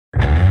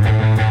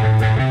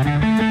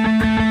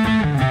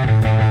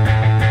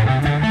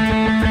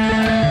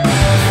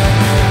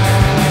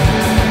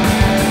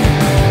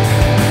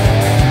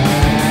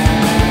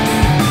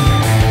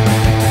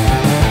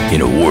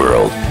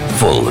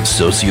of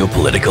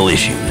socio-political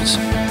issues,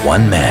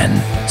 one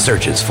man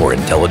searches for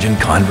intelligent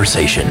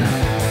conversation.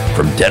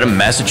 From Dedham,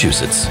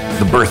 Massachusetts,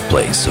 the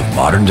birthplace of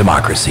modern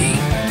democracy,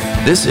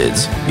 this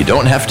is You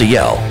Don't Have to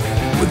Yell,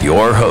 with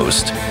your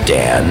host,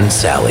 Dan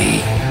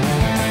Sally.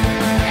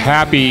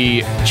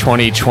 Happy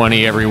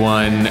 2020,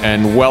 everyone,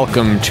 and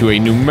welcome to a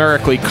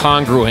numerically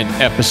congruent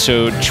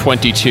episode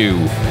 22.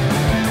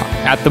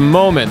 At the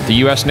moment, the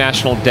U.S.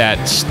 national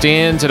debt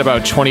stands at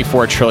about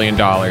 $24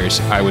 trillion.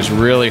 I was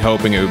really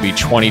hoping it would be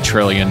 $20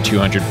 trillion,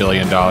 $200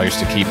 billion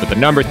to keep with the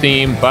number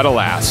theme, but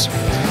alas.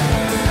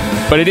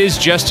 But it is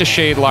just a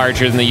shade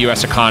larger than the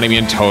U.S. economy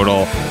in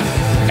total,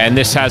 and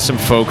this has some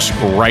folks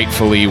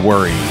rightfully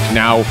worried.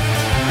 Now,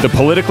 the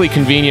politically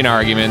convenient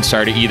arguments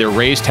are to either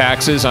raise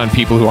taxes on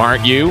people who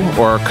aren't you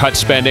or cut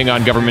spending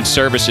on government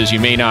services you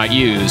may not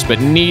use,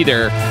 but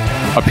neither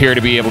appear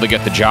to be able to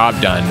get the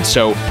job done.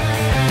 So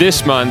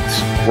this month,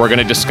 we're going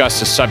to discuss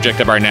the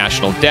subject of our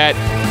national debt.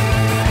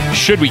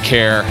 Should we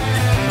care?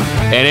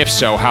 And if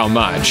so, how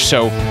much?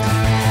 So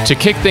to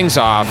kick things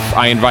off,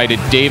 I invited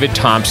David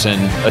Thompson,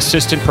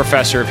 assistant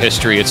professor of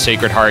history at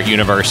Sacred Heart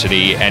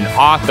University and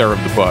author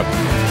of the book,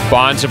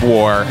 Bonds of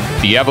War,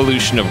 The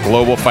Evolution of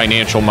Global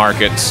Financial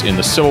Markets in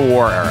the Civil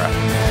War Era.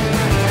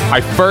 I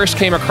first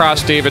came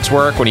across David's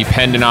work when he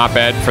penned an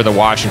op-ed for the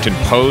Washington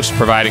Post,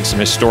 providing some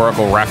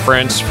historical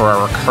reference for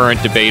our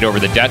current debate over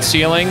the debt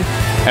ceiling,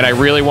 and I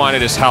really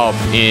wanted his help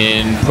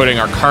in putting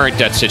our current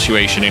debt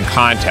situation in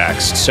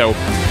context. So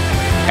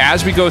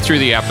as we go through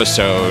the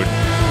episode,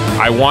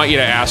 I want you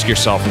to ask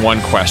yourself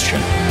one question.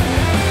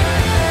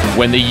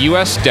 When the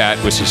U.S.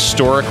 debt was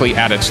historically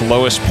at its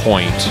lowest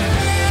point,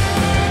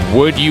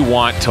 would you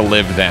want to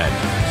live then?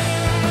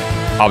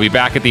 I'll be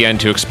back at the end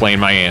to explain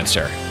my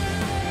answer.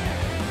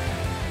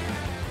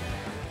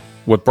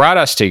 What brought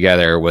us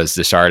together was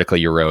this article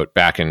you wrote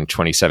back in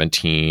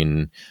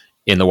 2017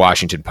 in the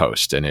Washington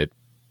Post, and it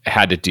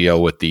had to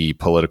deal with the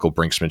political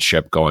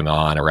brinksmanship going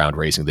on around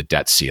raising the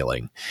debt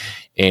ceiling.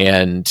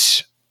 And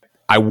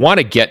I want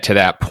to get to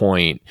that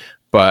point,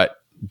 but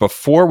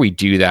before we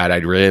do that,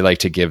 I'd really like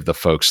to give the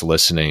folks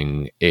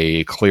listening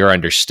a clear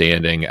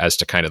understanding as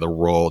to kind of the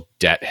role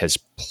debt has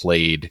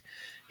played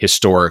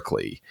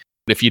historically.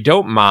 If you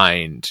don't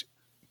mind,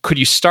 could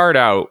you start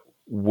out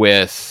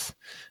with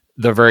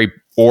the very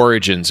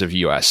origins of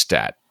U.S.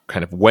 debt,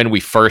 kind of when we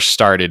first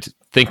started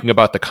thinking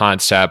about the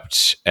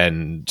concept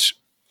and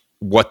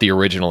what the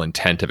original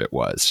intent of it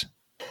was?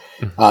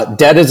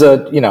 Debt is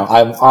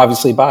I'm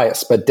obviously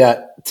biased, but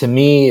debt to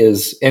me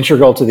is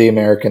integral to the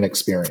American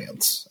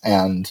experience.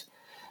 And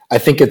I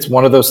think it's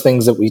one of those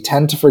things that we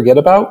tend to forget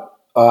about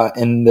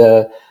in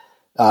the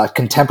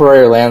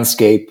contemporary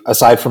landscape,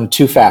 aside from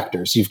two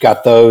factors. You've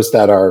got those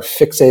that are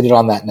fixated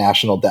on that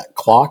national debt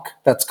clock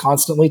that's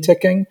constantly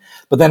ticking.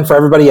 But then for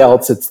everybody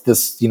else, it's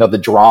this, the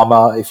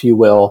drama, if you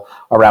will,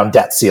 around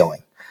debt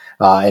ceiling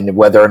and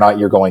whether or not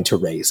you're going to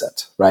raise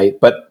it, right?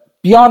 But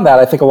beyond that,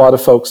 I think a lot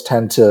of folks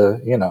tend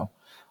to,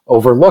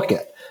 overlook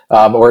it,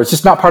 or it's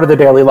just not part of their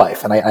daily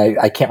life. And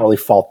I can't really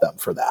fault them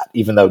for that,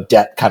 even though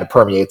debt kind of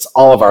permeates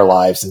all of our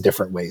lives in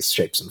different ways,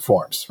 shapes, and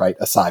forms, right?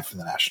 Aside from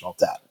the national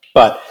debt.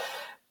 But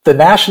the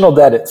national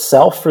debt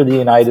itself for the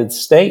United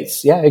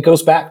States, it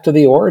goes back to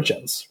the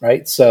origins,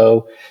 right?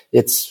 So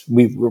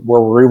we're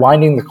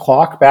rewinding the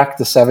clock back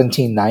to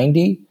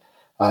 1790.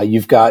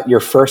 You've got your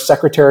first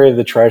Secretary of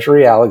the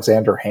Treasury,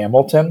 Alexander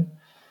Hamilton,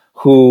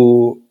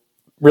 who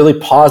really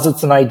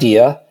posits an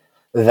idea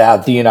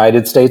that the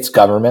United States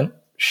government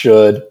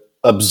should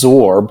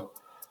absorb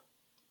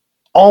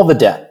all the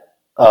debt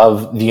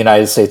of the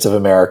United States of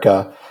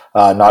America,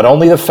 not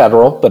only the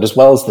federal, but as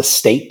well as the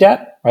state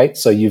debt, right?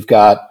 So you've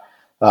got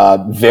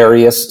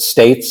various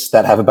states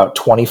that have about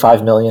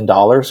 $25 million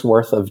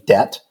worth of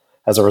debt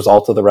as a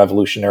result of the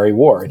Revolutionary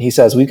War. And he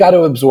says, we've got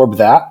to absorb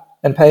that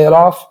and pay it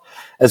off,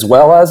 as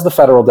well as the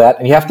federal debt.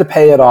 And you have to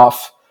pay it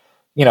off,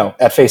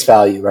 at face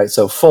value, right?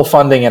 So full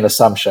funding and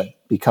assumption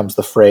becomes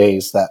the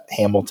phrase that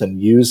Hamilton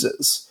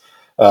uses.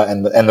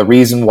 And the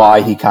reason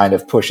why he kind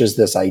of pushes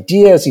this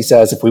idea is he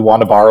says, if we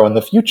want to borrow in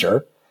the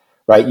future,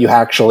 right, you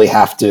actually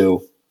have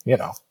to,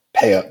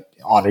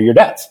 honor your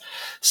debts.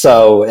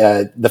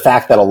 So the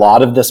fact that a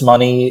lot of this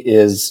money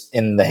is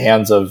in the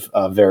hands of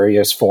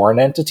various foreign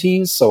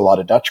entities, so a lot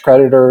of Dutch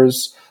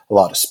creditors, a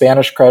lot of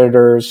Spanish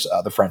creditors,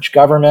 the French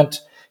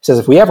government, says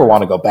if we ever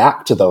want to go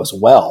back to those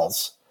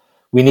wells,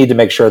 we need to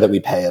make sure that we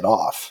pay it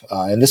off.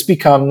 And this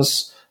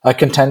becomes a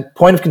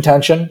point of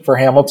contention for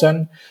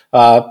Hamilton,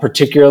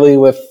 particularly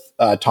with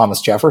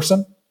Thomas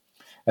Jefferson.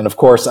 And of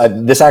course,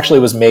 this actually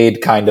was made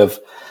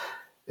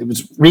it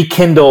was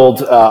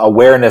rekindled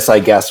awareness, I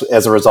guess,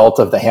 as a result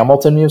of the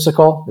Hamilton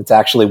musical. It's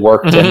actually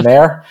worked in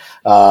there,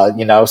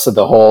 so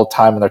the whole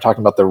time when they're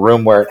talking about the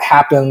room where it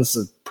happens,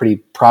 a pretty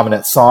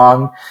prominent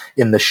song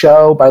in the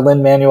show by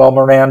Lin-Manuel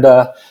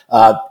Miranda,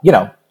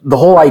 the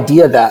whole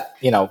idea that,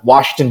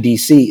 Washington,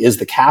 D.C. is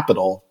the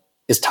capital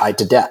is tied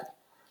to debt,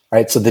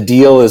 right? So the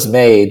deal is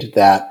made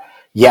that,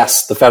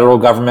 yes, the federal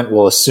government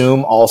will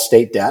assume all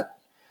state debt.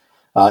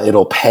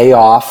 It'll pay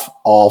off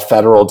all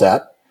federal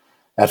debt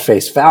at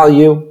face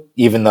value.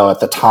 even though at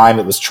the time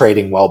it was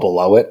trading well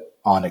below it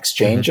on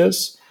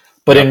exchanges.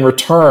 But in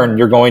return,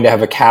 you're going to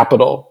have a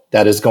capital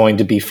that is going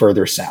to be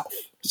further south.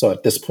 So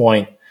at this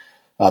point,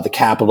 the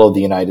capital of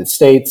the United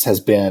States has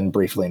been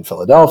briefly in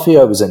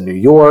Philadelphia. It was in New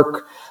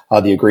York.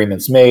 The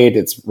agreement's made.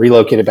 It's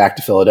relocated back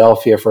to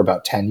Philadelphia for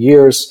about 10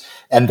 years.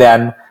 And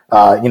then,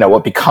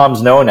 what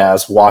becomes known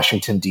as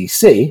Washington,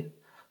 D.C.,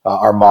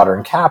 our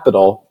modern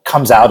capital,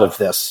 comes out of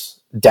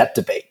this debt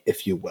debate,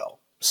 if you will.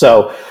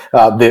 So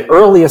the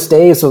earliest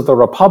days of the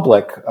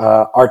Republic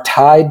are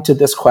tied to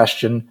this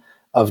question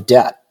of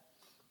debt.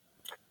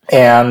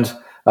 And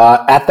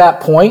at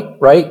that point,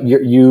 right,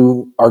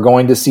 you are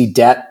going to see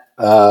debt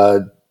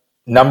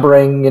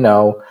numbering,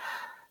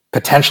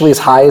 potentially as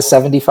high as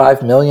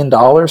 $75 million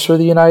for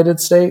the United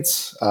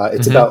States.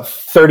 It's about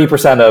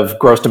 30% of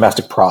gross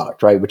domestic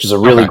product, right, which is a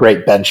really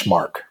great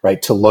benchmark,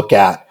 right, to look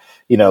at,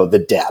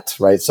 the debt,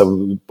 right?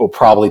 So we'll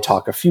probably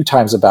talk a few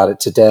times about it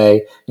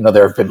today.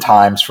 There have been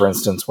times, for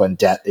instance, when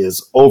debt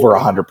is over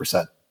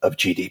 100% of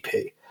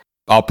GDP.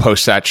 I'll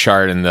post that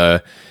chart in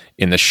the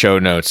show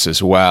notes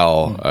as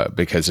well,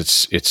 because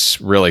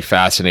it's really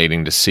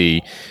fascinating to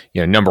see,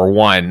 number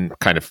one,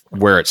 kind of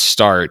where it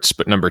starts,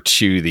 but number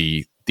two,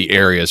 the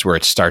areas where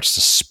it starts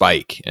to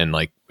spike and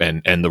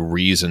the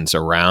reasons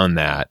around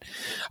that.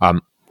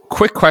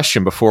 Quick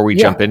question before we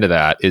jump into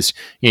that is,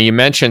 you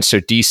mentioned,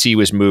 so DC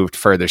was moved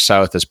further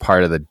south as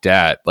part of the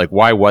debt. Like,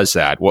 why was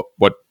that?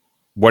 What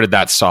did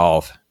that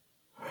solve?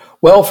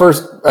 Well, for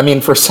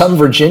some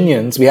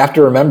Virginians, we have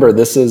to remember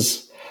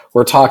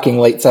we're talking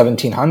late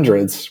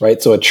 1700s,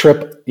 right? So a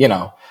trip,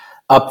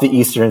 up the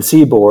eastern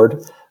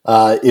seaboard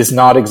is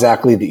not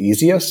exactly the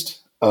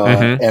easiest.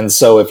 And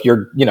so if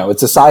you're,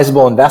 it's a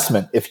sizable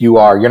investment if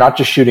you're not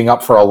just shooting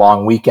up for a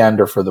long weekend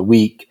or for the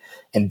week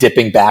and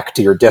dipping back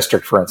to your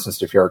district, for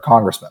instance, if you're a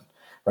congressman,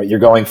 right? You're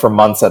going for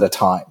months at a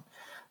time.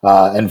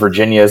 And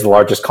Virginia is the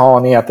largest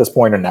colony at this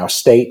point, or now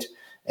state,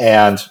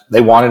 and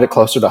they wanted it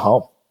closer to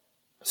home.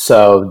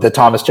 So the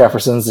Thomas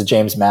Jeffersons, the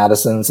James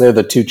Madisons, they're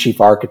the two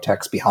chief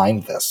architects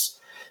behind this,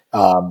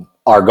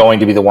 are going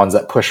to be the ones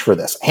that push for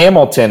this.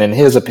 Hamilton, in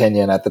his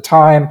opinion at the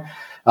time,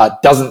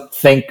 doesn't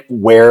think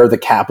where the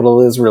capital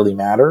is really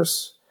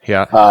matters.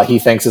 Yeah. He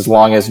thinks as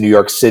long as New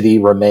York City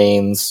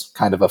remains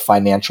kind of a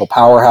financial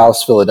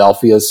powerhouse,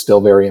 Philadelphia is still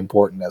very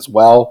important as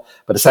well.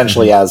 But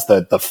essentially, as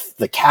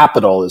the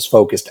capital is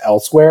focused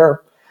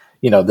elsewhere,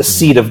 the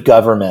seat of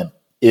government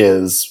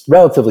is,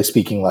 relatively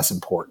speaking, less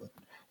important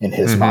in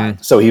his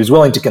mind. So he was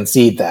willing to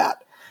concede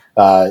that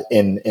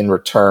in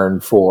return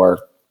for,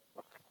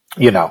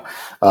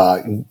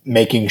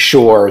 making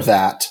sure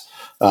that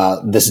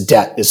this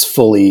debt is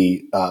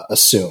fully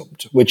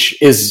assumed,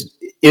 which is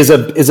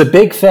a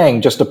big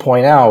thing. Just to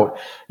point out,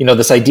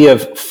 this idea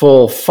of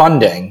full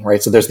funding,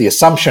 right? So there's the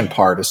assumption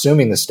part,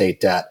 assuming the state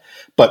debt,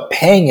 but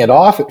paying it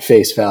off at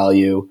face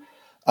value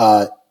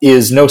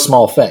is no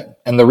small thing.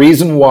 And the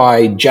reason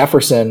why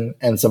Jefferson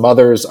and some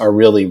others are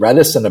really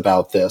reticent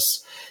about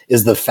this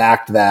is the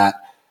fact that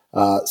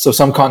so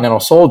some Continental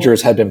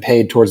soldiers had been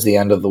paid towards the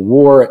end of the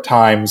war at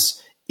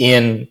times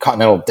in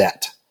Continental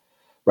debt,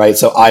 right?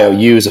 So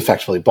IOUs,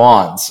 effectively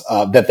bonds,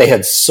 that they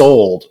had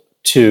sold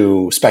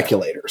to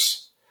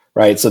speculators,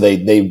 right? So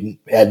they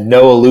had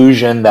no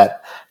illusion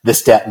that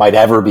this debt might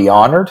ever be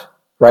honored,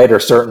 right? Or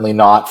certainly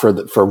not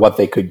for what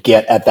they could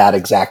get at that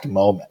exact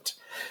moment.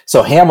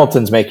 So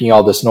Hamilton's making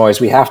all this noise.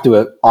 We have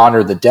to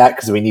honor the debt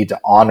because we need to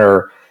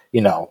honor,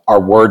 our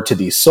word to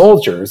these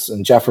soldiers.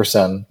 And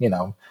Jefferson,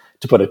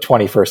 to put a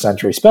 21st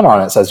century spin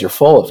on it, says you're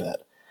full of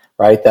it,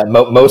 right? That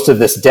most of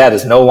this debt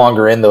is no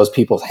longer in those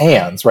people's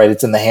hands, right?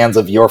 It's in the hands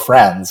of your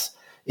friends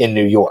in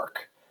New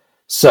York.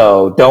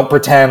 So don't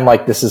pretend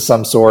like this is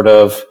some sort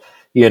of,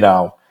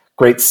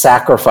 great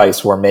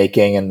sacrifice we're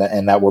making and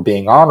that we're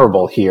being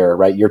honorable here,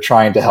 right? You're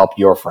trying to help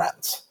your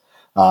friends.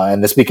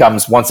 And this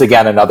becomes, once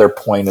again, another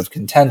point of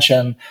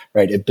contention,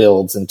 right? It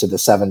builds into the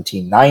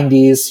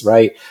 1790s,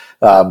 right?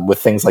 With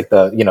things like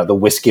the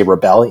Whiskey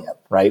Rebellion,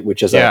 right?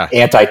 Which is an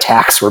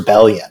anti-tax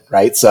rebellion,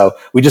 right? So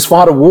we just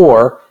fought a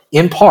war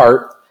in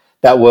part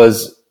that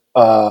was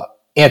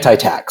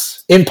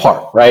anti-tax, in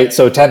part, right?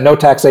 So no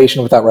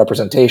taxation without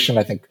representation.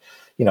 I think,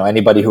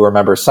 anybody who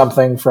remembers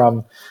something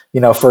from,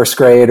 first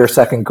grade or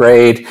second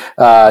grade,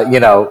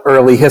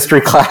 early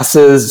history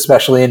classes,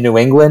 especially in New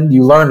England,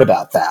 you learned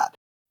about that.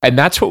 And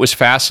that's what was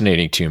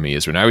fascinating to me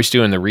is when I was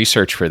doing the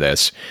research for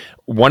this,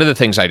 one of the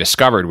things I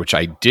discovered, which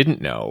I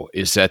didn't know,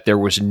 is that there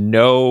was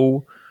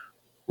no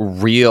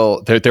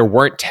there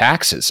weren't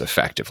taxes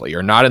effectively,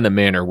 or not in the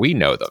manner we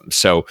know them.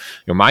 So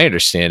my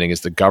understanding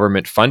is the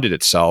government funded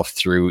itself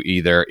through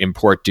either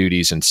import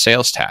duties and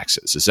sales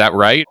taxes. Is that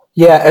right?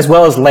 Yeah, as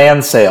well as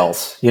land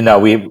sales.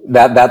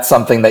 That's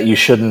something that you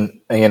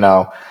shouldn't,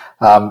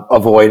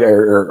 avoid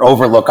or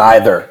overlook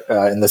either,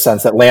 in the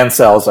sense that land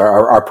sales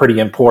are pretty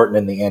important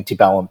in the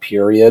antebellum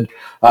period,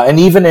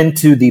 and even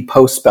into the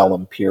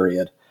postbellum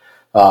period.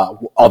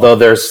 Although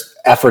there's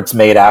efforts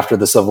made after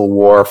the Civil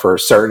War for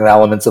certain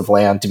elements of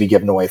land to be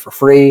given away for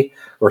free,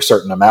 or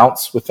certain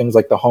amounts with things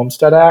like the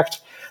Homestead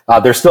Act,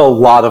 There's still a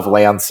lot of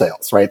land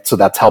sales, right? So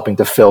that's helping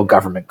to fill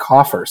government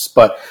coffers.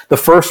 But the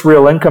first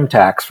real income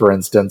tax, for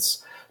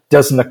instance,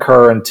 doesn't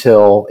occur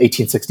until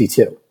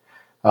 1862.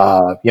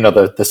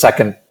 The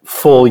second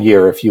full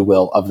year, if you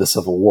will, of the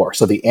Civil War.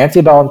 So the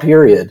antebellum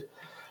period,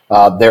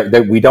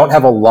 we don't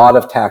have a lot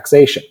of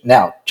taxation.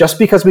 Now, just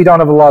because we don't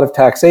have a lot of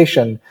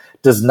taxation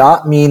does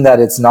not mean that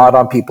it's not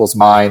on people's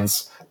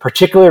minds,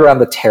 particularly around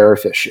the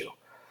tariff issue.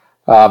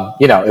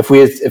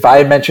 If I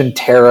had mentioned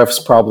tariffs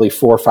probably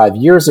 4 or 5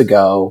 years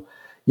ago,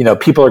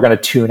 people are going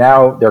to tune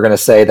out. They're going to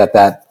say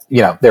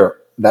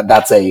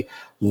that's a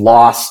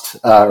lost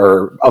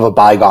or of a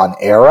bygone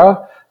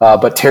era.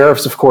 But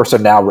tariffs, of course, are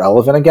now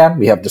relevant again.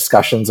 We have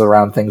discussions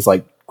around things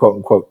like quote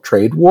unquote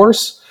trade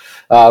wars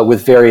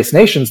with various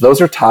nations. Those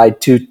are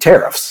tied to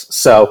tariffs.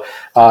 So,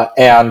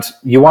 and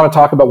you want to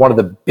talk about one of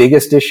the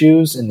biggest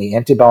issues in the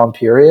antebellum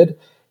period,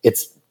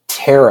 it's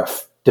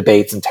tariff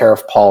debates and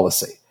tariff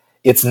policy.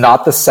 It's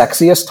not the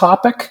sexiest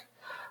topic.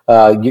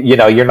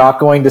 You're not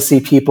going to see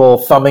people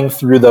thumbing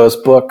through those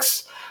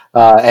books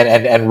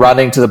and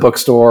running to the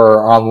bookstore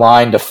or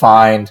online to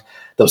find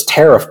those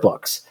tariff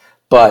books.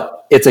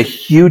 But it's a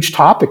huge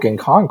topic in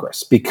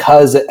Congress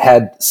because it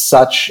had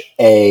such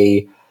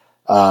a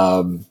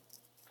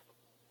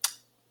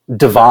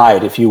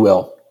divide, if you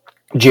will,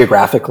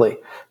 geographically.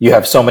 You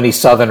have so many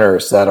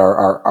Southerners that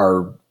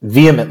are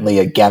vehemently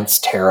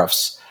against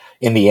tariffs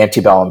in the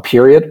antebellum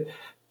period,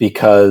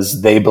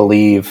 because they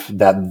believe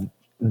that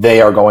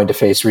they are going to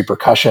face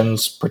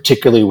repercussions,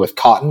 particularly with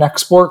cotton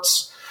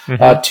exports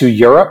to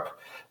Europe.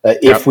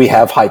 If we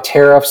have high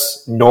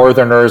tariffs,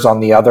 Northerners,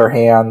 on the other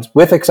hand,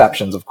 with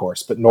exceptions, of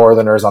course, but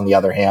Northerners, on the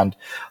other hand,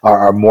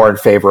 are more in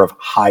favor of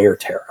higher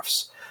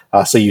tariffs.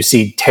 So you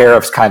see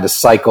tariffs kind of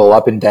cycle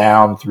up and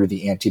down through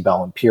the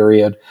antebellum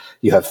period.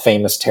 You have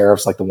famous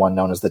tariffs like the one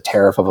known as the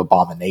Tariff of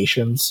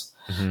Abominations.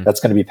 That's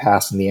going to be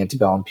passed in the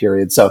antebellum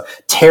period. So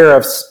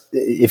tariffs,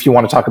 if you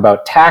want to talk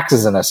about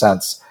taxes in a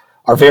sense,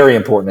 are very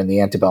important in the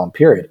antebellum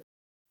period.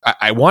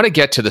 I want to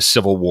get to the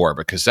Civil War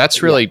because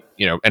that's really,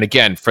 and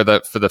again, for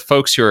the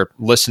folks who are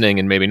listening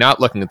and maybe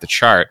not looking at the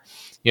chart,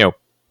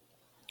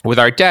 with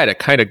our debt,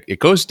 it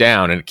goes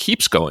down and it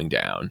keeps going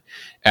down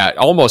at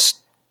almost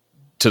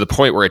to the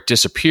point where it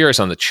disappears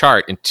on the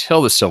chart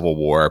until the Civil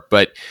War.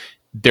 But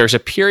there's a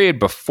period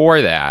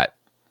before that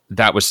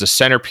was the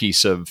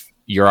centerpiece of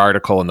your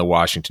article in the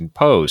Washington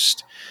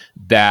Post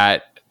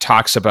that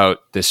talks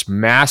about this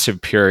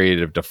massive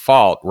period of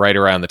default right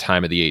around the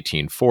time of the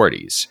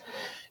 1840s.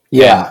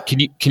 Yeah.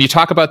 And can you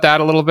talk about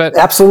that a little bit?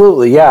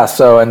 Absolutely. Yeah.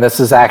 So, and this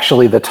is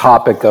actually the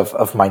topic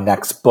of my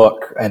next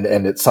book. And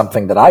it's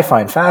something that I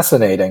find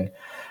fascinating,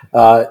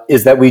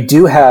 is that we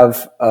do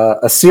have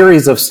a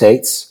series of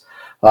states,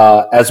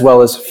 as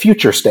well as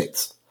future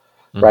states,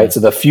 right? So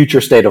the future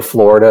state of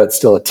Florida, it's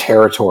still a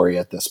territory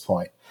at this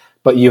point.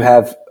 But you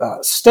have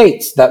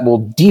states that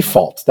will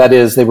default. That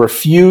is, they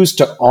refuse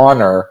to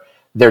honor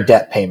their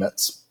debt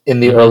payments in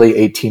the early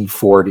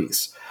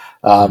 1840s.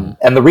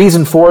 And the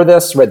reason for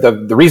this, right,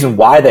 the reason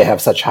why they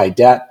have such high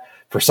debt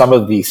for some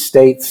of these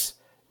states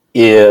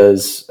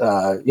is,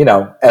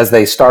 as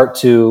they start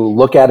to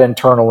look at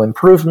internal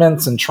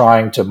improvements and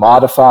trying to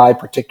modify,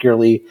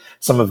 particularly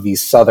some of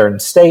these southern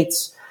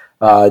states,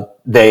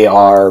 they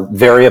are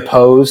very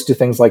opposed to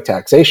things like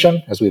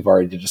taxation, as we've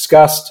already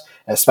discussed,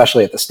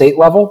 especially at the state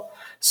level.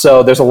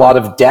 So there's a lot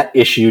of debt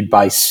issued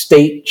by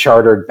state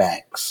chartered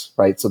banks,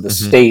 right? So the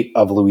state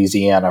of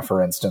Louisiana,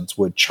 for instance,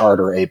 would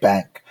charter a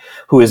bank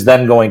who is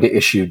then going to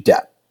issue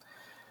debt.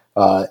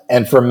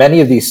 And for many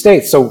of these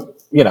states, so,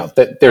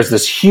 there's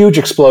this huge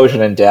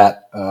explosion in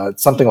debt.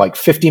 Something like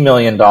 $50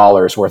 million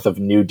worth of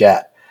new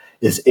debt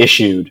is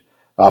issued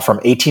from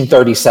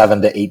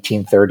 1837 to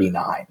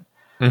 1839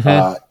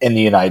 in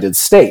the United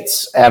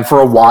States. And for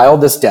a while,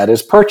 this debt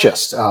is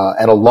purchased.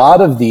 And a lot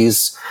of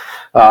these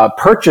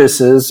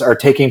purchases are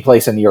taking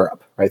place in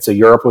Europe, right? So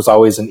Europe was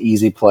always an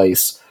easy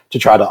place to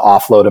try to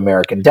offload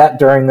American debt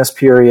during this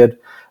period,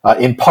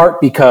 in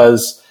part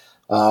because,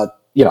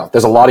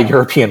 there's a lot of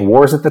European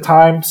wars at the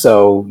time.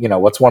 So,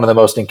 what's one of the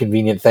most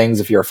inconvenient things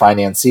if you're a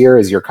financier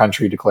is your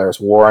country declares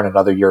war on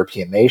another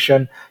European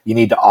nation. You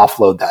need to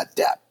offload that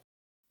debt.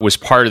 Was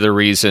part of the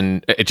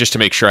reason, just to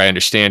make sure I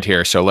understand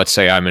here. So let's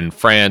say I'm in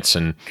France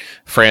and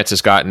France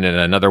has gotten in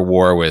another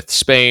war with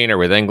Spain or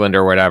with England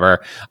or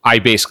whatever. I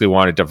basically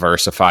want to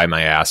diversify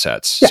my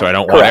assets. So I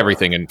don't want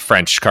everything in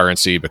French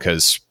currency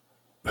because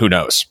who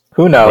knows?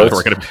 Who knows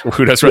whether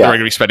we're going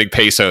to be spending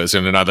pesos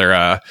in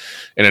another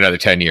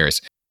 10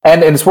 years.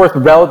 And it's worth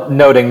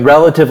noting,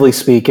 relatively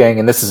speaking,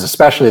 and this is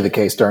especially the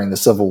case during the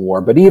Civil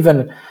War, but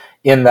even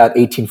in that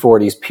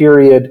 1840s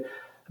period,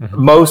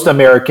 most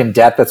American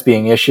debt that's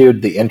being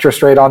issued, the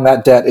interest rate on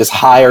that debt is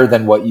higher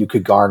than what you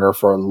could garner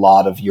for a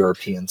lot of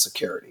European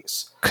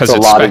securities. Because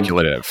it's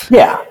speculative.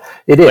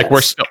 It is. Like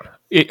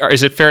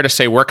is it fair to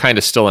say we're kind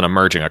of still an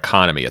emerging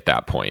economy at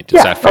that point?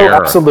 Is that fair?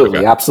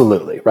 Absolutely,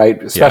 absolutely,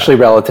 right? Especially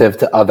relative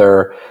to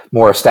other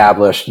more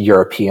established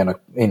European,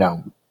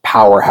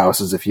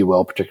 powerhouses, if you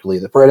will, particularly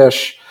the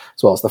British.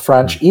 as well as the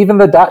French, even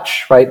the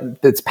Dutch, right?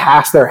 It's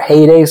past their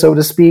heyday, so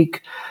to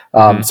speak,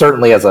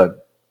 certainly as a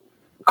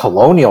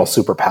colonial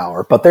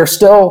superpower, but they're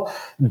still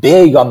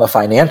big on the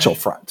financial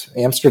front.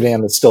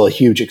 Amsterdam is still a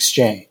huge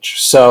exchange.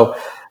 So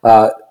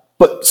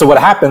what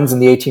happens in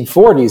the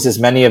 1840s is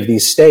many of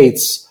these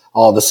states,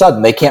 all of a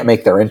sudden, they can't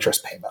make their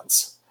interest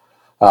payments.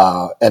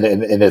 And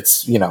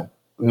it's,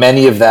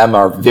 many of them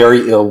are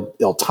very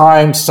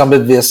ill-timed. Some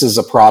of this is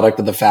a product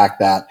of the fact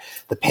that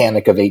the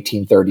Panic of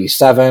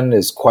 1837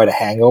 is quite a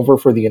hangover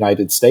for the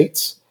United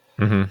States.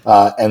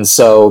 And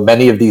so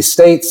many of these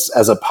states,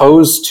 as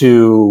opposed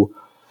to,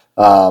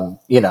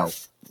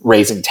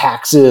 raising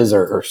taxes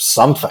or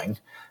something,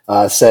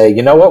 say,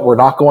 you know what, we're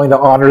not going to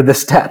honor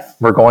this debt.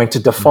 We're going to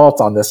default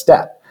on this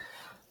debt.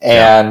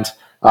 And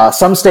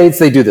some states,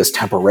 they do this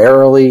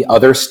temporarily.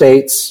 Other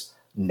states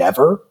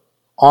never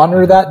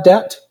honor that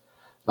debt.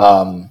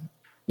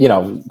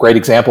 Great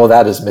example of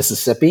that is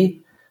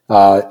Mississippi.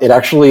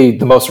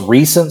 The most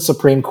recent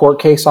Supreme Court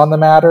case on the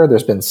matter,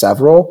 there's been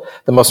several.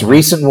 The most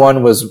recent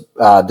one was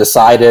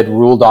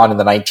ruled on in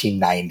the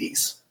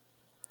 1990s.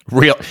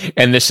 Real,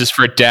 and this is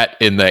for debt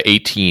in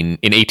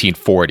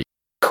 1840.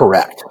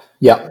 Correct.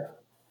 Yep.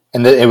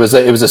 And it was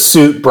a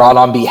suit brought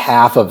on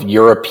behalf of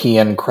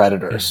European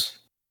creditors.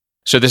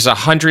 So this is a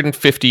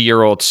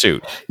 150-year-old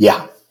suit.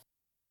 Yeah.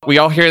 We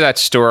all hear that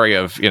story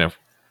of,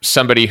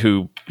 somebody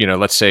who,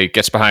 let's say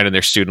gets behind in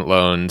their student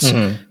loans,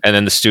 and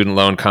then the student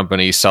loan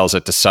company sells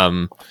it to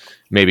some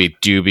maybe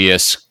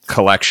dubious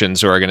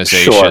collections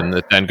organization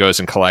that then goes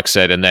and collects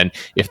it. And then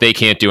if they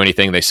can't do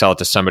anything, they sell it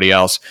to somebody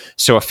else.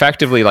 So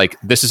effectively, like,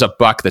 this is a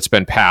buck that's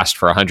been passed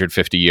for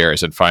 150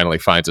 years and finally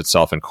finds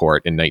itself in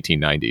court in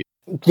 1990.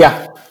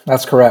 Yeah,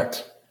 that's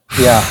correct.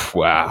 Yeah.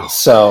 Wow.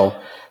 So,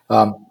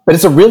 but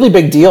it's a really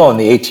big deal in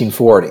the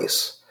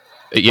 1840s.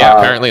 Yeah,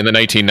 apparently in the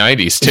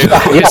 1990s too.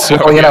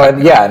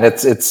 And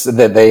it's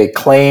that they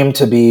claim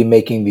to be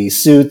making these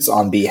suits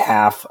on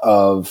behalf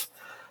of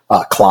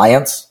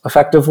clients,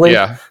 effectively,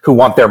 who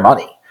want their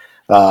money,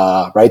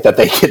 right?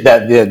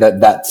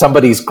 That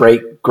somebody's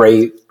great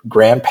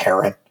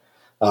grandparent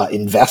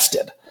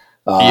invested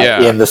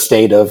in the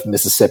state of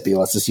Mississippi.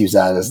 Let's just use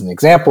that as an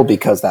example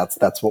because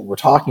that's what we're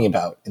talking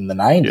about in the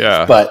 90s.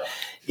 Yeah. But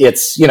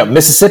it's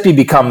Mississippi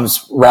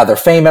becomes rather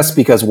famous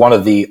because one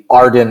of the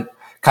ardent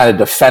kind of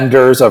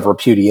defenders of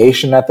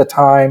repudiation at the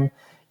time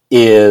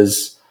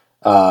is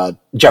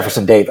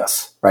Jefferson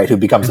Davis, right, who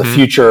becomes the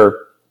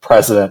future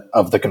president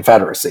of the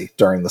Confederacy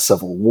during the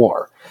Civil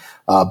War.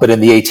 But in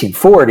the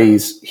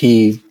 1840s,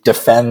 he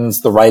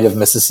defends the right of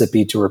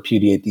Mississippi to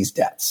repudiate these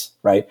debts,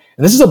 right?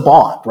 And this is a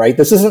bond, right?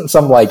 This isn't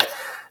some like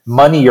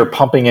money you're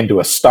pumping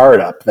into a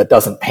startup that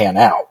doesn't pan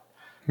out.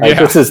 Right?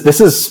 Yeah. This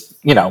is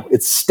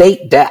it's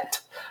state debt.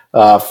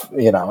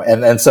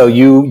 And so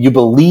you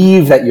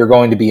believe that you're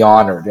going to be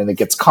honored, and it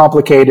gets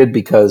complicated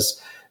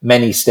because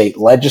many state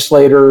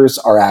legislators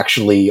are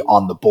actually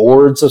on the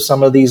boards of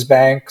some of these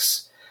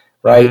banks,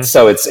 right?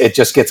 So it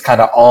just gets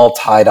kind of all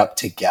tied up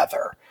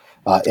together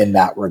in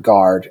that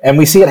regard. And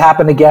we see it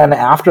happen again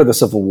after the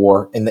Civil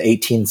War in the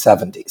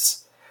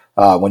 1870s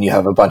when you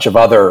have a bunch of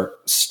other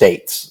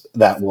states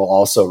that will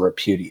also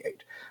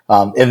repudiate.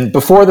 And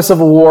before the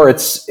Civil War,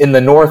 it's in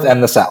the North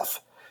and the South.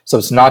 So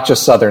it's not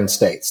just southern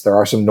states. There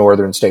are some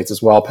northern states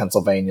as well.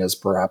 Pennsylvania is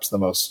perhaps the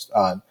most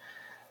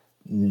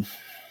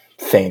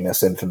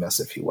infamous,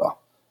 if you will.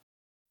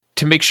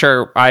 To make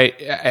sure I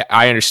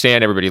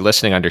understand, everybody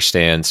listening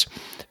understands,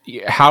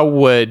 how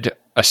would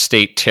a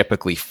state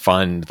typically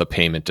fund the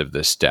payment of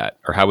this debt?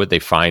 Or how would they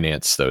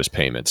finance those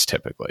payments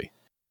typically?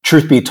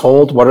 Truth be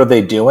told, what are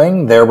they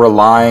doing? They're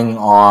relying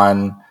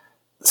on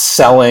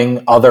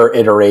selling other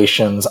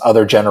iterations,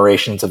 other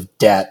generations of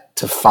debt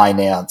to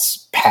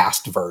finance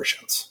past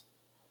versions,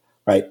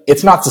 right?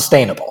 It's not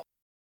sustainable.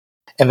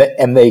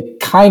 And they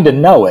kind of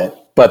know it,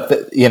 but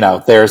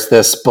there's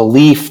this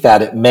belief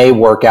that it may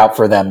work out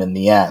for them in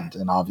the end.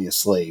 And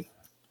obviously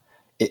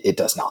it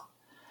does not.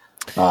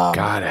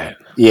 Got it.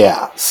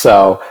 Yeah.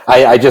 So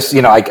I just,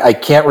 I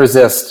can't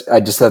resist. I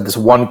just had this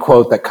one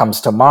quote that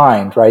comes to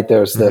mind, right?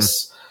 There's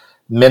this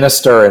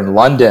minister in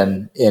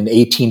London in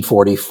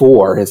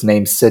 1844. His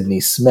name's Sidney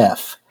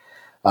Smith.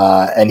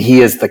 And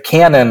he is the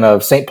canon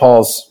of St.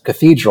 Paul's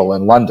Cathedral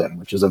in London,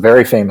 which is a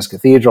very famous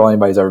cathedral.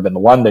 Anybody's ever been to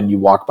London, you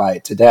walk by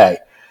it today.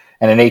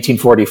 And in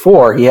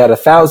 1844, he had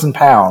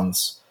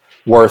 £1,000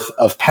 worth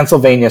of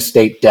Pennsylvania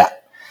state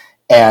debt.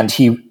 And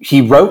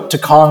he wrote to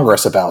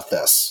Congress about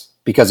this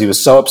because he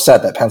was so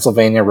upset that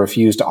Pennsylvania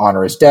refused to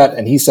honor his debt.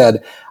 And he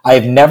said, "I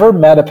have never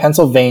met a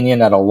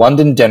Pennsylvanian at a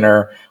London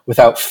dinner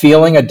without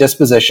feeling a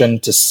disposition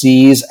to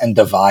seize and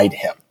divide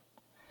him.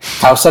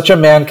 How such a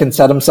man can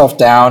set himself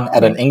down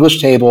at an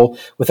English table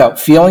without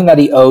feeling that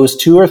he owes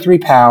 £2 or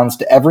 £3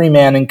 to every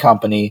man in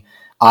company,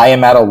 I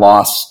am at a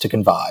loss to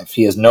convive.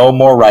 He has no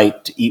more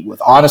right to eat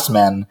with honest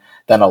men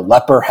than a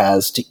leper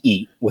has to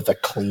eat with a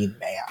clean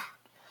man."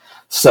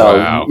 So,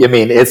 wow. I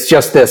mean, it's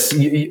just this.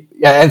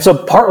 And so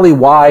partly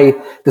why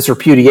this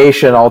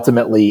repudiation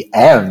ultimately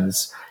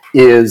ends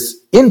is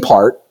in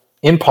part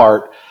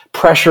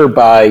pressure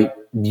by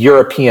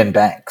European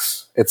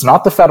banks. It's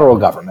not the federal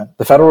government.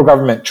 The federal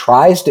government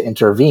tries to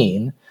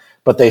intervene,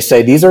 but they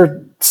say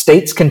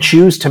states can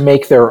choose to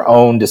make their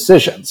own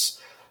decisions.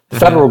 The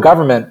federal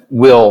government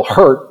will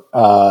hurt.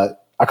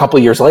 A couple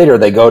of years later,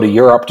 they go to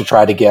Europe to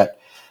try to get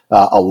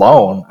a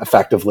loan,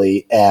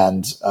 effectively,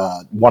 and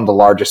one of the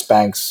largest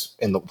banks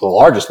the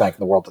largest bank in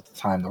the world at the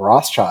time, the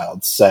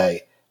Rothschilds,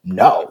 say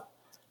no.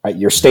 Right?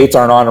 Your states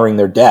aren't honoring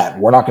their debt.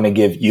 We're not going to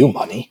give you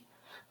money.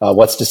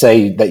 What's to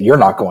say that you're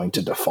not going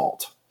to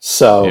default?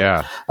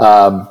 So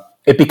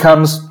it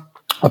becomes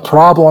a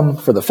problem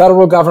for the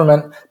federal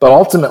government, but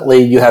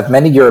ultimately you have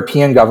many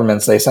European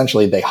governments.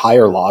 They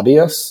hire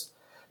lobbyists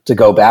to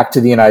go back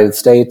to the United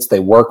States. They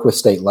work with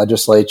state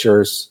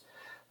legislatures.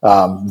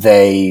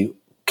 They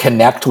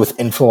connect with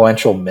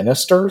influential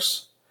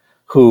ministers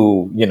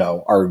who,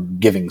 are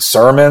giving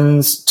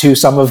sermons to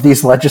some of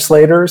these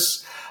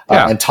legislators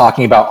and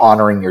talking about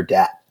honoring your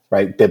debt,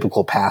 right?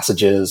 Biblical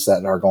passages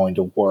that are going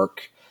to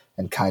work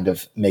and kind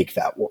of make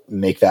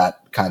that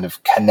kind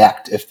of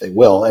connect, if they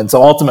will. And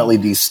so ultimately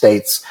these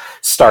states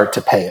start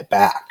to pay it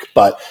back.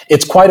 But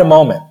it's quite a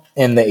moment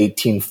in the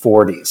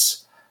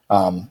 1840s.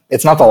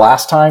 It's not the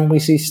last time we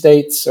see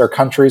states or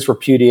countries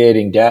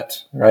repudiating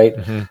debt, right?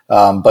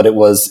 But it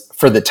was,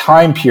 for the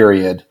time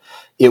period,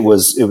 it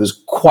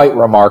was quite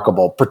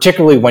remarkable,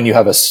 particularly when you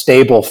have a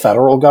stable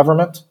federal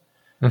government.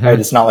 Right?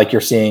 It's not like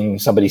you're seeing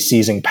somebody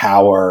seizing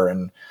power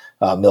and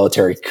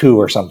military coup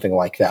or something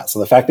like that. So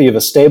the fact that you have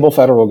a stable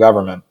federal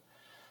government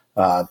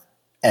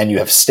and you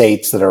have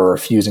states that are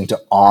refusing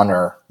to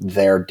honor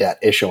their debt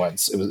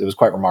issuance, it was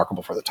quite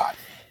remarkable for the time.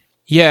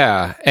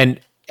 Yeah, and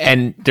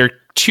there are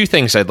two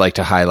things I'd like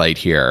to highlight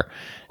here.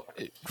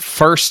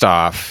 First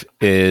off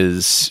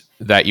is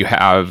that you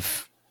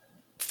have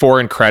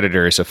foreign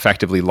creditors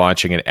effectively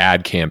launching an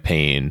ad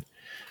campaign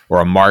or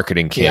a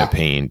marketing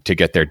campaign to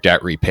get their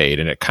debt repaid.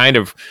 And it kind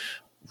of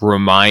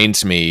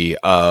reminds me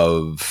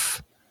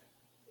of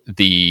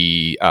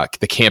the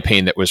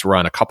campaign that was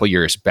run a couple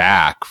years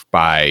back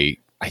by,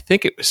 I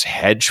think it was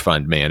hedge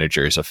fund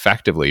managers,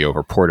 effectively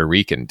over Puerto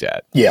Rican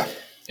debt. Yeah.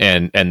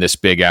 And this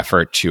big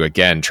effort to,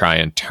 again, try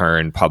and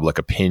turn public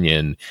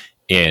opinion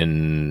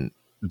in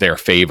their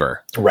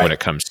favor when it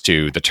comes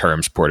to the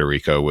terms Puerto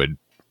Rico would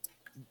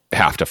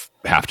have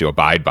to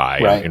abide by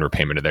in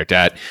repayment of their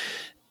debt.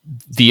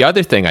 The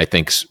other thing I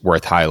think is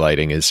worth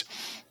highlighting is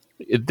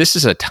this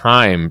is a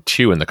time,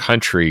 too, in the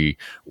country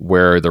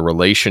where the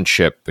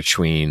relationship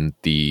between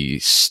the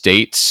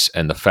states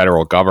and the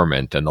federal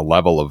government and the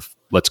level of,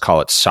 let's call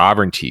it,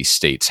 sovereignty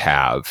states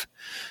have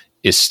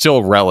is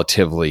still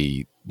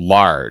relatively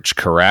large,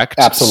 correct?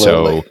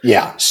 Absolutely.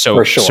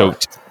 For sure. So,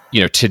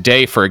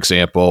 today, for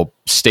example,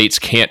 states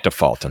can't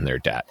default on their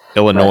debt.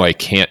 Illinois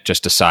can't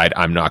just decide,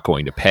 I'm not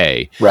going to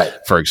pay,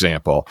 for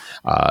example,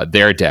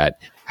 their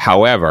debt.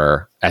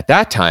 However, at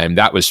that time,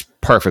 that was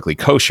perfectly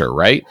kosher,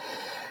 right?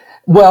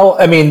 Well,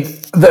 I mean,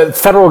 the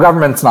federal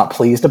government's not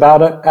pleased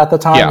about it at the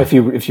time, if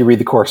you read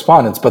the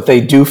correspondence, but they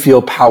do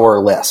feel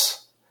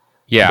powerless.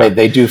 Yeah.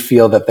 They do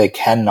feel that they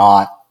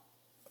cannot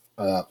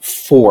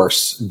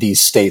force these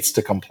states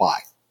to comply.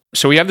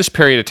 So we have this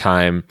period of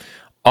time,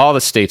 all the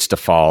states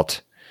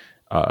default.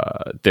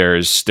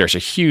 There's a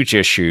huge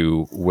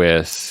issue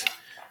with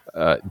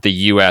the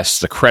U.S.,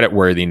 the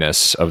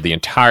creditworthiness of the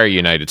entire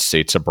United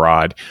States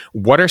abroad.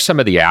 What are some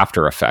of the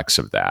after effects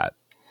of that?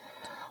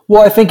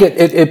 Well, I think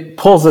it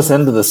pulls us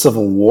into the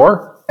Civil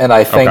War, and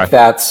I think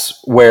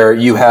that's where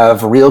you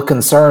have real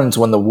concerns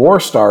when the war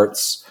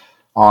starts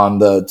on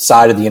the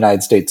side of the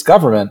United States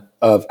government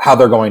of how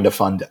they're going to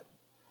fund it.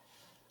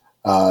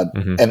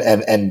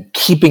 And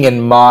keeping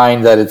in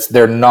mind that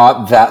they're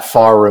not that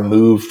far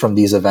removed from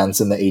these events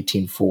in the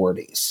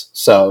 1840s.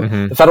 So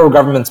the federal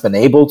government's been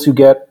able to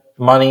get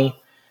money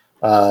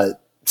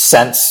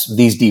since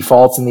these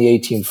defaults in the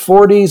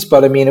 1840s,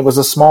 but I mean, it was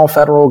a small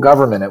federal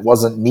government. It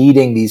wasn't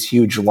needing these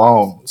huge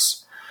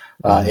loans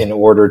in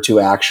order to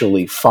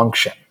actually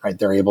function, right?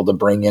 They're able to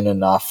bring in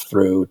enough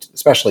through,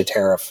 especially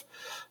tariff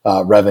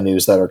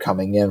revenues that are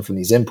coming in from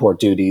these import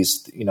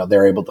duties.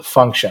 They're able to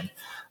function.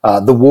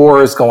 The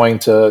war is going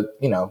to,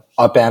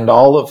 upend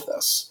all of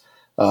this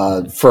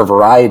for a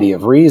variety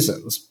of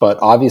reasons, but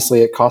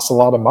obviously it costs a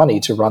lot of money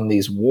to run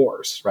these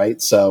wars,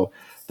 right? So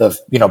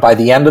by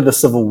the end of the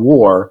Civil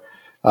War,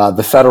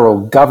 the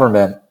federal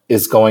government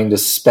is going to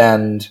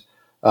spend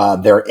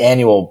their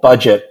annual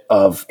budget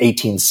of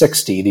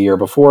 1860, the year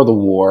before the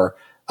war,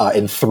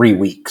 in 3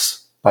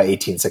 weeks by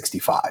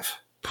 1865.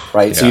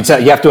 Right. Yeah. So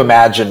you have to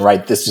imagine,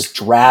 right, this is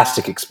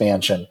drastic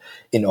expansion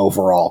in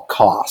overall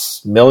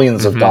costs,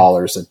 millions of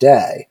dollars a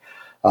day.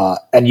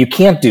 And you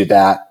can't do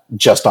that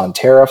just on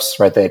tariffs,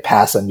 right? They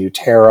pass a new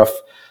tariff,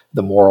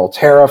 the Morrill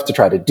tariff, to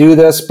try to do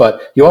this,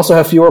 but you also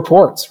have fewer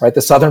ports, right?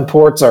 The southern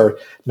ports are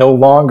no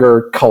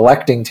longer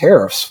collecting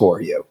tariffs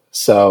for you.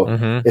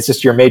 So it's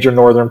just your major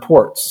northern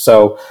ports.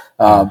 So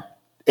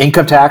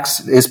income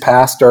tax is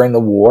passed during the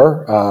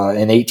war.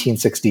 In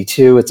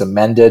 1862, it's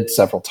amended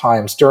several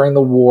times during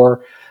the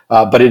war,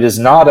 but it is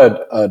not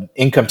an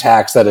income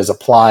tax that is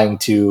applying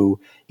to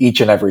each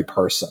and every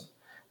person.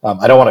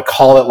 I don't want to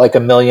call it like a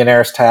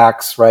millionaire's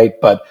tax, right?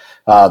 But,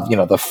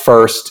 the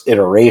first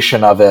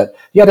iteration of it,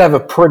 you had to have a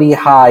pretty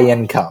high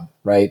income,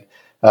 right?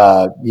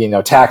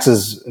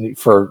 Taxes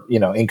for,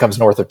 incomes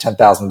north of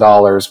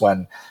 $10,000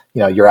 when,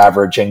 your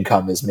average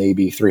income is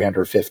maybe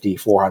 $350,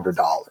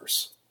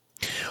 $400.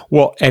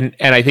 Well, and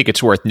I think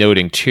it's worth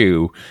noting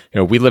too,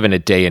 we live in a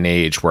day and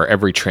age where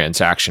every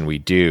transaction we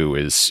do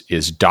is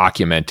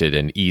documented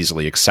and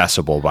easily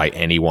accessible by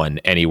anyone,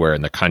 anywhere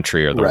in the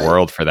country or the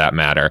world for that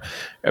matter.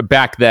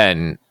 Back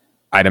then,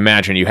 I'd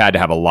imagine you had to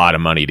have a lot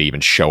of money to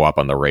even show up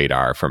on the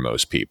radar for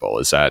most people.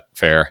 Is that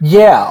fair?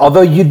 Yeah,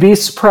 although you'd be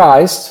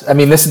surprised. I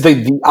mean, this is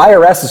the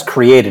IRS is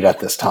created at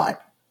this time.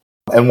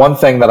 And one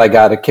thing that I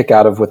got a kick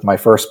out of with my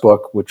first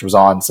book, which was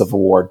on Civil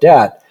War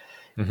debt,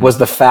 was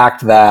the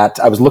fact that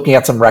I was looking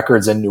at some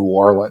records in New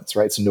Orleans,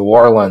 right? So New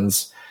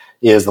Orleans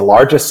is the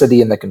largest city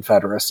in the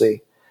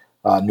Confederacy.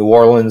 New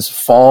Orleans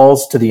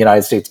falls to the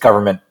United States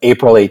government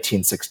April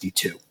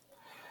 1862.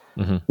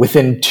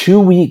 Within 2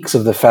 weeks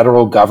of the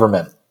federal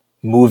government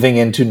moving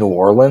into New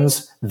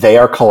Orleans, they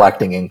are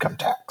collecting income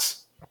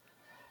tax.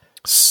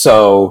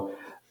 So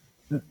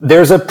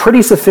there's a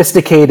pretty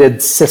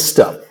sophisticated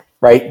system,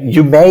 right?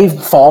 You may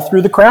fall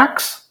through the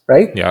cracks,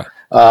 right? Yeah.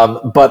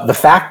 But the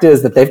fact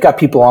is that they've got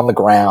people on the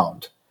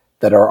ground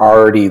that are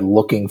already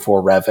looking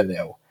for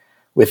revenue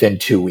within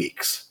 2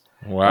 weeks.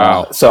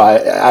 Wow. So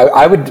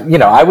I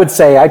would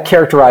say I'd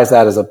characterize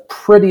that as a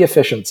pretty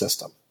efficient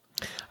system.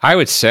 I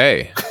would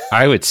say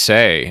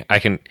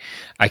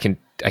I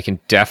can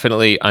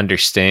definitely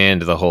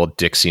understand the whole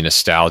Dixie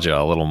nostalgia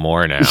a little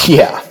more now.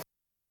 Yeah.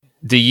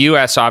 The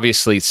U.S.,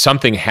 obviously,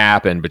 something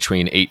happened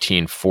between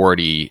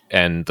 1840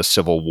 and the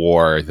Civil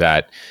War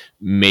that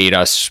made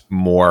us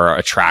more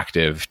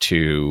attractive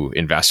to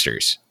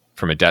investors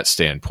from a debt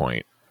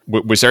standpoint.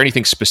 Was there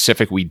anything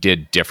specific we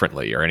did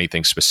differently, or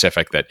anything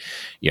specific that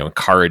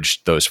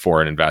encouraged those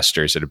foreign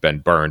investors that have been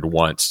burned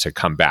once to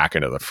come back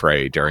into the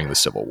fray during the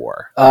Civil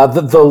War?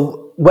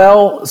 The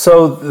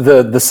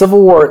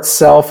Civil War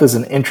itself is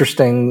an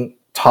interesting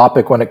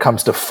topic when it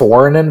comes to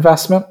foreign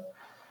investment.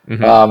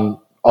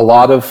 A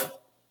lot of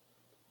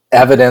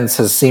evidence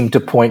has seemed to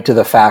point to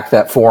the fact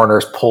that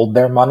foreigners pulled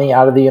their money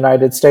out of the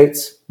United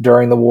States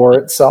during the war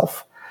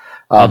itself.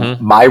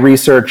 My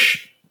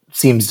research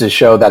seems to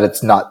show that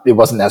it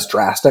wasn't as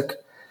drastic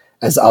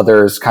as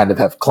others kind of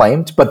have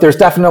claimed, but there's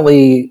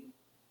definitely,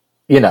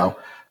 I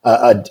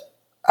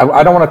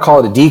don't want to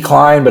call it a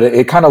decline, but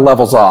it kind of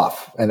levels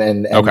off.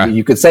 And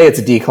you could say it's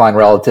a decline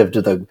relative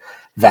to the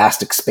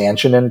vast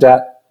expansion in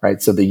debt,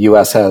 right? So the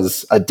U.S.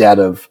 has a debt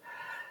of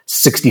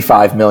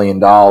 $65 million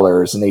in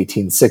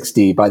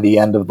 1860. By the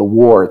end of the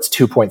war, it's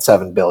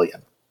 $2.7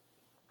 billion.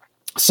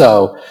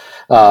 So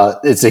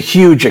it's a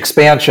huge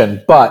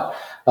expansion, but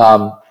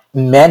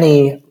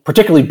many,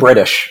 particularly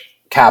British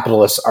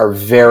capitalists, are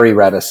very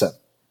reticent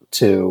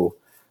to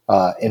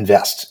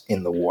invest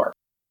in the war.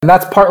 And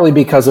that's partly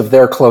because of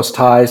their close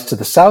ties to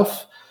the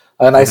South.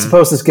 And I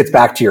suppose this gets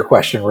back to your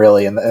question,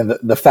 really, and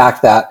the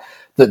fact that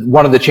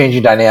one of the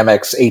changing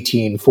dynamics,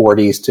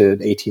 1840s to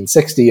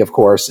 1860, of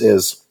course,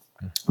 is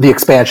the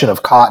expansion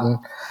of cotton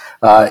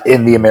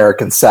in the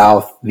American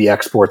South, the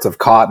exports of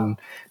cotton,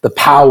 the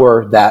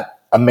power that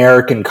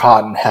American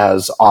cotton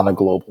has on a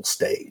global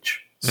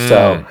stage.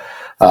 So,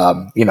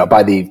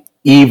 by the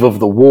eve of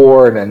the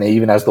war, and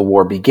even as the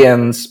war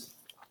begins,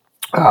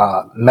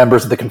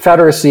 members of the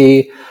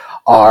Confederacy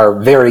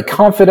are very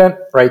confident,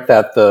 right,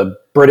 that the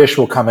British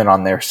will come in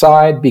on their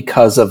side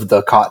because of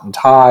the cotton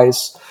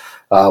ties.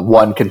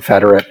 One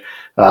Confederate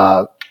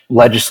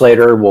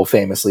legislator will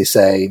famously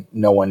say,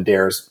 "No one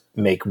dares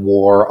make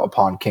war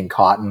upon King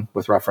Cotton,"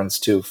 with reference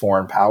to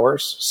foreign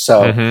powers.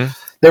 So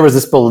there was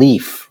this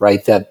belief,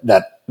 right,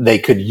 that they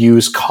could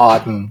use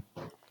cotton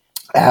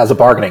as a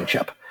bargaining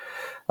chip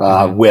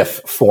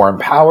with foreign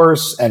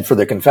powers. And for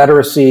the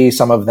Confederacy,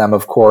 some of them,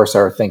 of course,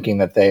 are thinking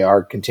that they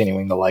are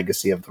continuing the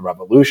legacy of the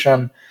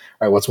Revolution.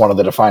 Right? What's one of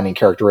the defining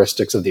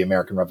characteristics of the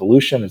American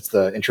Revolution? It's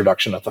the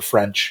introduction of the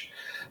French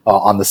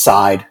on the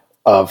side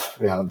of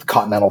the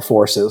Continental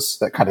forces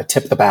that kind of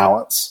tip the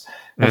balance.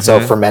 And so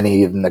for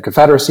many in the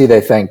Confederacy,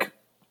 they think,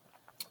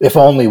 if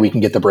only we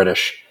can get the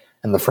British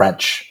and the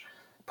French,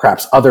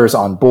 perhaps others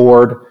on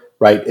board,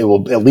 right? It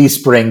will at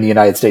least bring the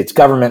United States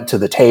government to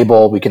the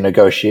table. We can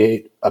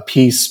negotiate a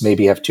peace,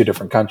 maybe have two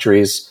different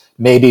countries,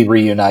 maybe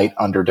reunite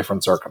under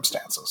different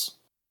circumstances.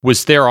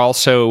 Was there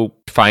also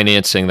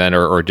financing then,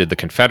 or did the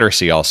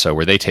Confederacy also,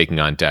 were they taking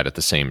on debt at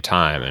the same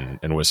time?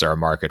 And was there a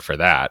market for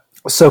that?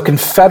 So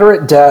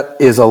Confederate debt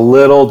is a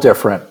little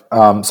different.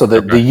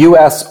 The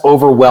U.S.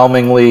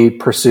 overwhelmingly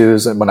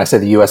pursues, and when I say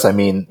the U.S., I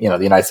mean,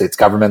 the United States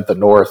government, the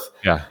North,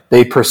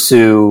 they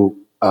pursue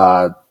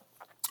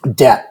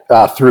debt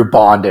through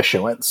bond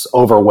issuance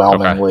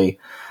overwhelmingly.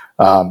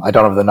 I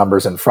don't have the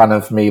numbers in front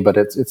of me, but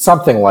it's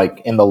something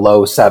like in the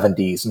low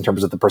 70s in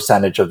terms of the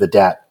percentage of the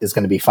debt is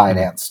going to be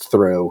financed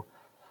through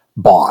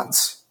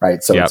bonds,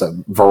 right? So it's a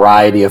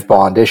variety of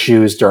bond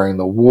issues during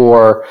the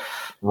war,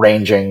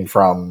 ranging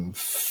from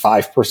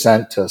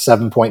 5% to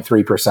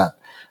 7.3%.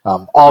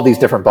 all these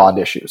different bond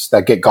issues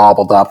that get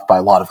gobbled up by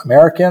a lot of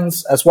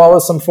Americans as well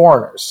as some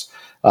foreigners.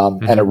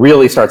 And it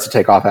really starts to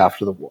take off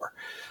after the war.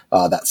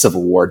 That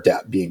Civil War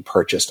debt being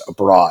purchased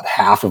abroad.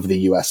 Half of the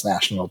U.S.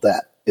 national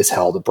debt is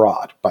held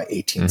abroad by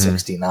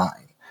 1869.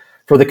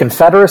 For the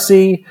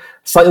Confederacy,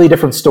 slightly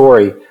different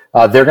story.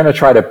 They're going to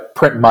try to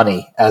print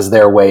money as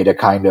their way to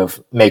kind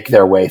of make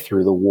their way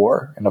through the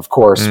war. And of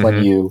course,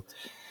 when you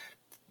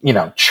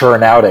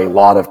churn out a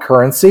lot of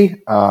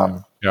currency,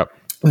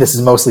 this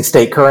is mostly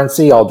state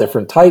currency, all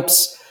different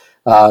types,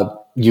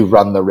 you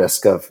run the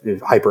risk of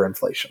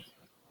hyperinflation.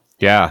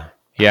 Yeah.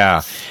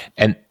 Yeah.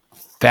 And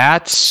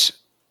that's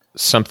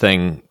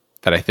something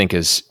that I think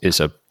is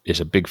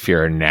a big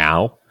fear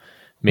now,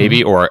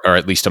 maybe, or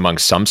at least among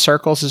some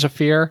circles is a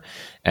fear.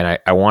 And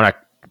I want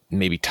to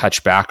maybe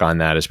touch back on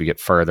that as we get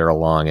further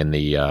along in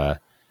the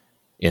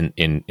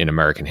in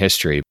American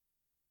history.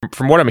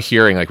 From what I'm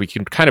hearing, like we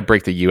can kind of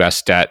break the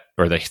U.S. debt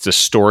or the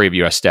story of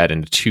U.S. debt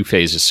into two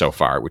phases so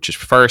far. Which is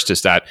first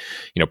is that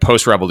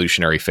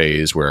post-revolutionary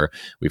phase where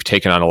we've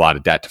taken on a lot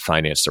of debt to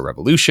finance the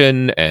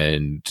revolution,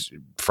 and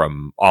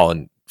from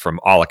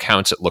all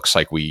accounts, it looks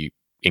like we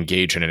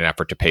engage in an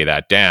effort to pay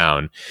that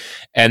down.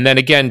 And then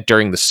again,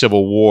 during the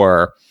Civil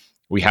War,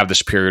 we have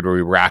this period where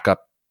we rack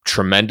up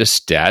tremendous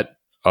debt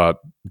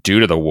due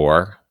to the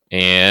war.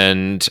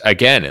 And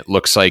again, it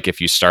looks like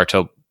if you start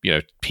to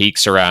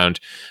peaks around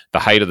the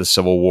height of the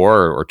Civil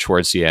War or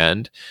towards the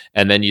end,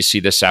 and then you see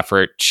this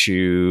effort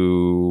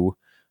to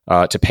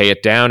pay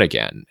it down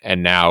again.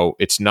 And now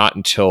it's not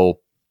until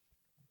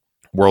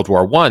World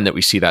War I that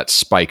we see that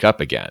spike up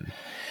again.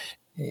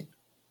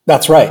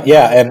 That's right.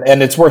 Yeah.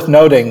 And it's worth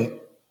noting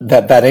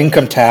that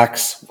income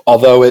tax,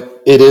 although it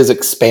is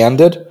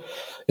expanded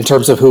in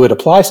terms of who it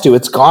applies to,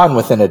 it's gone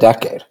within a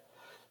decade.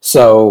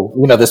 So,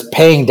 this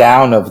paying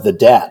down of the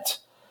debt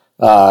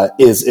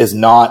is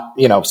not,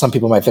 some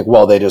people might think,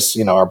 well, they just,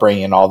 are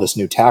bringing in all this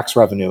new tax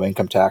revenue,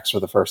 income tax for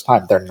the first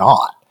time. They're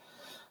not.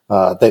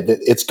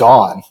 It's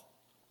gone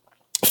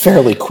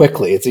fairly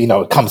quickly. It's,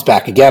 it comes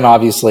back again,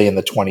 obviously, in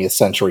the 20th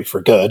century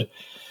for good.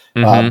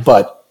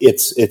 But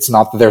it's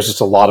not that there's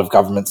just a lot of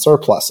government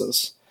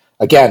surpluses.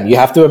 Again, you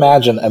have to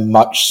imagine a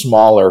much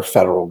smaller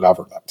federal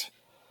government.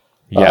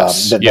 Than our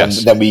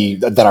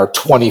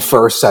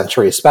 21st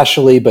century,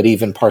 especially, but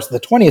even parts of the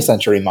 20th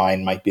century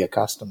mind might be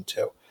accustomed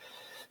to.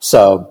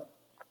 So,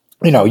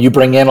 you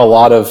bring in a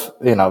lot of,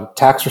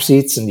 tax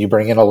receipts, and you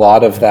bring in a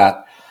lot of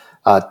that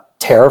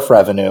tariff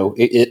revenue,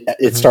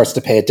 it starts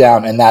to pay it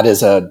down. And that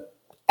is a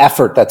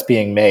effort that's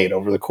being made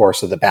over the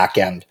course of the back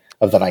end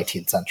of the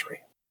 19th century.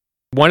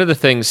 One of the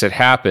things that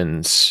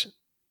happens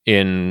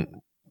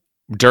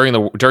during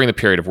the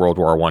period of World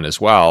War I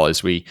as well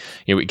is we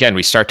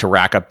start to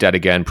rack up debt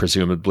again,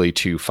 presumably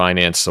to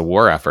finance the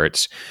war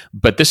efforts.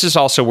 But this is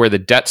also where the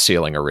debt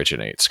ceiling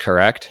originates,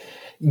 correct?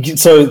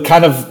 So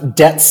kind of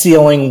debt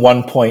ceiling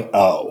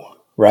 1.0,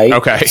 right?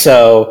 Okay.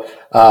 So,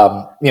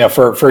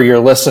 for your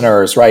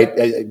listeners, right,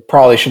 it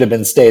probably should have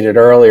been stated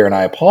earlier, and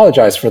I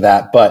apologize for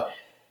that, but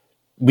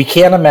we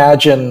can't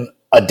imagine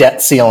a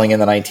debt ceiling in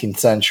the 19th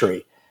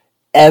century.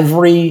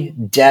 Every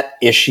debt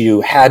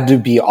issue had to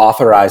be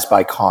authorized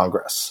by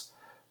Congress,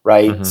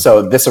 right?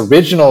 So this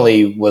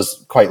originally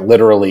was quite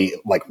literally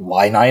like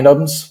line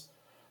items,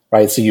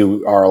 right? So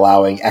you are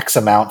allowing X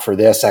amount for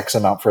this, X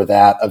amount for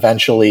that.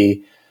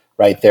 Eventually,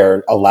 right,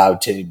 they're allowed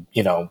to,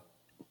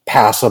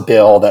 pass a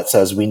bill that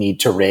says we need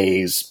to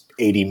raise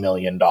 $80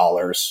 million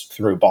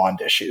through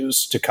bond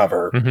issues to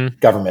cover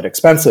government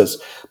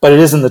expenses. But it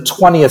is in the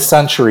 20th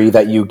century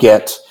that you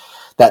get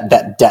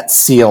that debt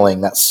ceiling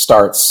that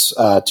starts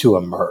to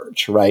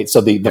emerge, right?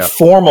 So the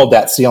formal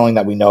debt ceiling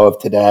that we know of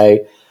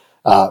today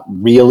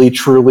really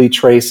truly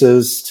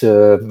traces to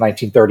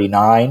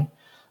 1939.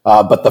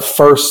 But the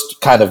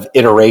first kind of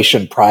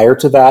iteration prior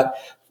to that,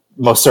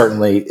 most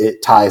certainly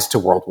it ties to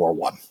World War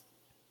I.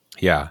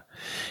 Yeah.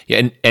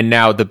 And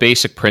now the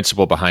basic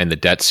principle behind the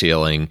debt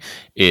ceiling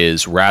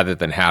is rather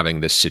than having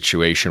this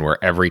situation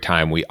where every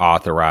time we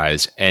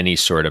authorize any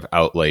sort of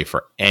outlay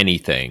for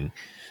anything,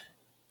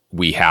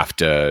 we have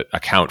to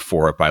account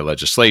for it by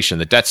legislation.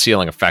 The debt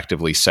ceiling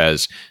effectively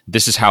says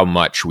this is how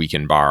much we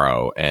can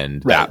borrow,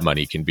 and that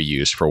money can be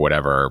used for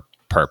whatever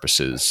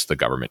purposes the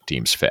government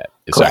deems fit.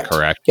 Is that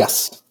correct?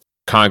 Yes.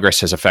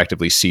 Congress has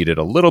effectively ceded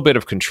a little bit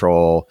of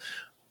control,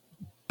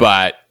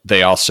 but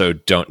they also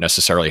don't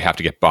necessarily have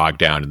to get bogged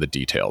down in the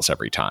details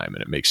every time,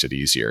 and it makes it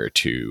easier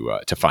to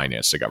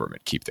finance the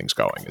government, keep things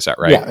going. Is that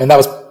right? Yeah, and that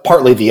was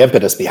partly the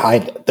impetus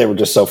behind it. They were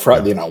just so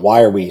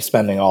why are we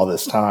spending all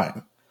this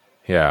time?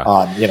 Yeah.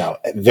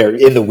 They're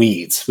in the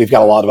weeds. We've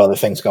got a lot of other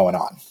things going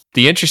on.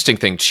 The interesting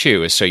thing,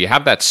 too, is so you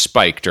have that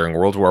spike during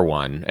World War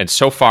I, and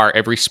so far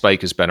every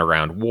spike has been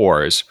around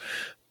wars,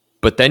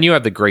 but then you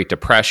have the Great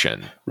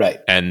Depression. Right.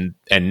 And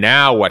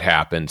now what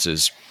happens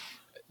is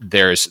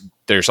there's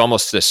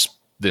almost this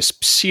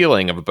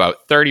ceiling of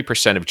about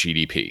 30% of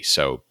GDP.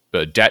 So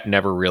the debt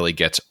never really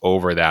gets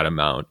over that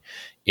amount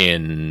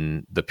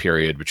in the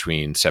period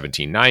between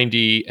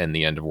 1790 and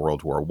the end of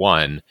World War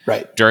I.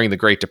 Right. During the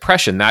Great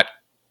Depression, that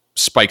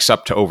spikes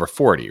up to over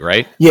 40,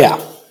 right?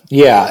 Yeah.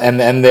 Yeah,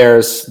 and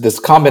there's this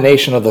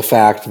combination of the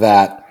fact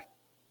that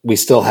we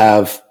still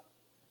have,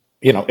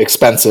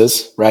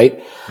 expenses,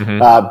 right?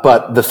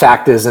 But the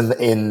fact is,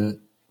 in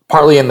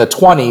partly in the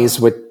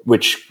 20s,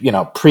 which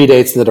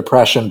predates the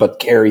Depression but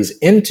carries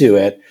into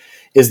it,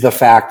 is the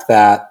fact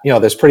that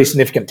there's pretty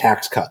significant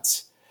tax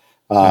cuts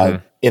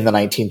in the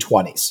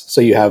 1920s.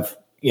 So you have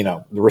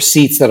the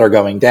receipts that are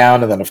going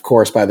down, and then of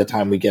course by the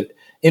time we get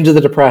into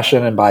the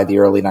Depression and by the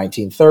early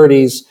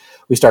 1930s,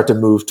 we start to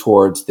move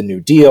towards the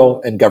New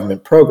Deal and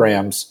government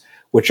programs,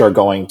 which are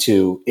going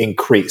to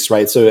increase,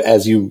 right? So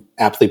as you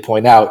aptly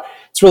point out,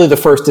 it's really the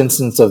first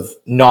instance of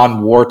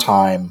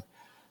non-wartime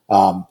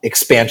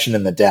expansion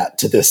in the debt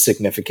to this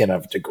significant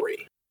of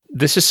degree.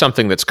 This is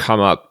something that's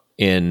come up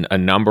in a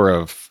number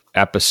of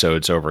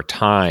episodes over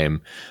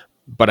time,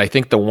 but I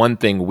think the one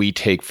thing we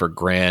take for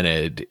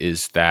granted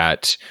is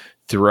that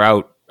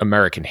throughout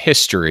American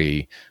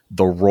history,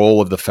 the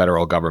role of the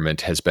federal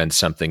government has been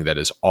something that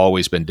has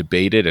always been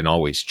debated and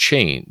always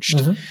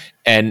changed.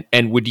 And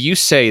would you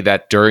say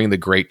that during the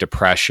Great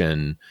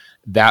Depression,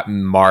 that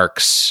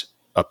marks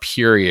a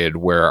period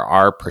where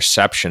our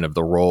perception of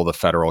the role of the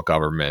federal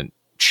government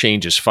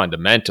changes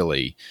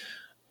fundamentally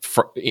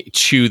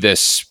to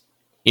this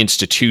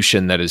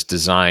institution that is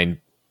designed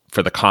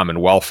for the common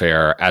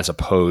welfare as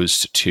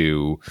opposed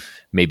to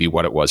maybe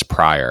what it was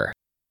prior?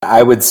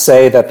 I would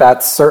say that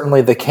that's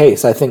certainly the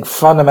case. I think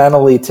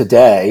fundamentally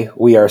today,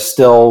 we are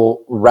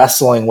still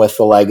wrestling with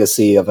the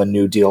legacy of a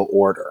New Deal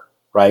order,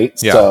 right?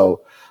 Yeah.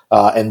 So,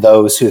 and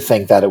those who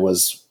think that it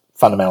was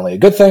fundamentally a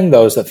good thing,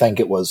 those that think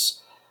it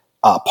was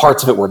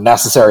parts of it were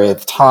necessary at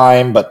the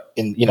time, but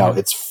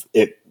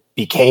it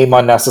became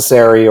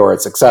unnecessary or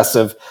it's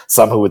excessive.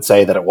 Some who would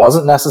say that it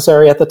wasn't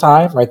necessary at the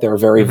time, right? There were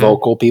very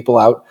vocal people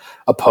out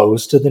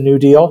opposed to the New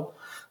Deal.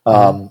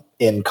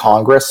 In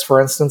Congress, for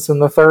instance, in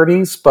the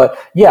 30s. But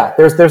yeah,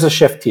 there's a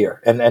shift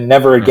here. And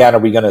never again are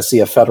we going to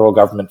see a federal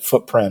government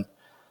footprint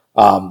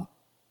of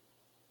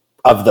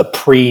the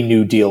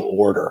pre-New Deal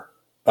order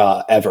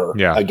ever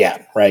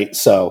again, right?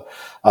 So,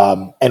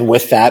 and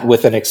with that,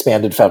 with an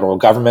expanded federal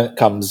government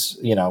comes,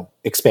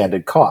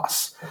 expanded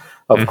costs,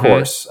 of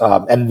course.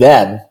 And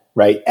then,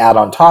 right, add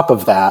on top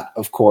of that,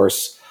 of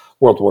course,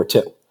 World War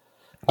II.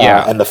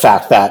 And the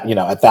fact that,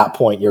 at that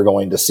point, you're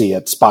going to see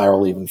it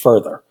spiral even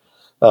further.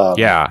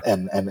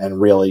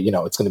 And really,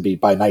 it's going to be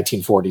by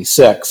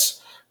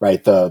 1946,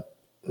 right? The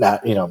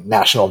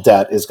national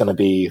debt is going to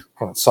be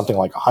something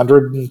like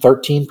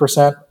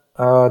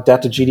 113%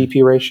 debt to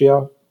GDP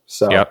ratio.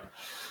 So,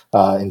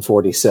 in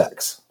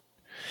 46.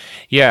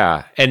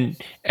 Yeah, and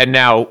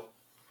now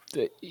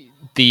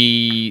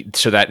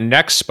so that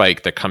next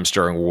spike that comes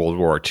during World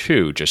War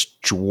II just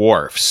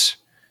dwarfs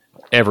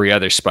every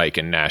other spike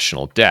in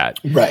national debt,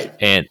 right?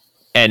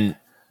 And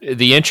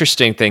the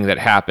interesting thing that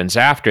happens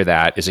after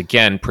that is,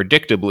 again,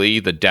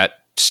 predictably, the debt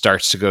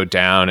starts to go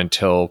down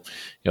until,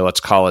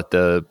 let's call it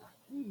the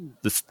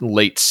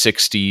late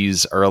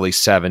 60s, early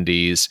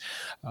 70s,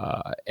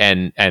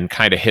 and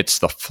kind of hits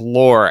the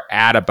floor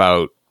at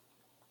about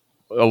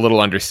a little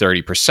under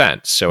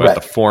 30%. So at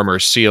the former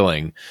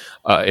ceiling,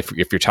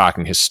 if you're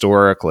talking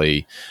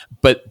historically.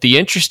 But the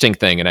interesting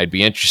thing, and I'd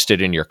be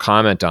interested in your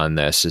comment on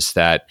this, is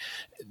that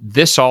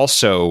this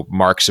also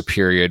marks a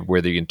period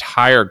where the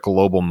entire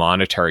global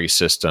monetary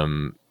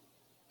system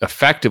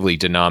effectively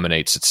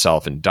denominates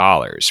itself in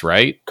dollars,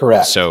 right?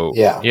 Correct. So,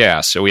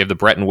 so we have the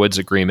Bretton Woods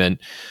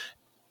Agreement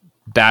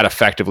that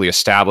effectively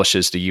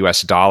establishes the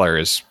US dollar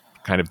as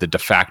kind of the de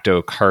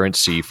facto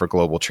currency for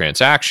global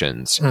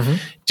transactions.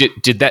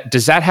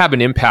 Does that have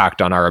an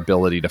impact on our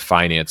ability to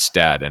finance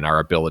debt and our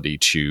ability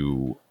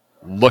to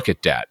look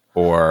at debt?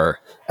 Or,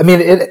 I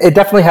mean, it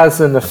definitely has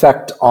an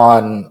effect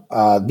on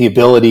the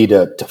ability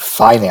to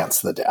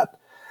finance the debt.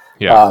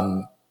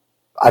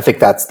 I think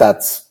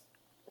that's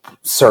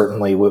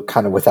certainly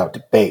kind of without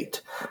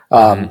debate.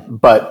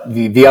 But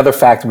the other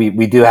fact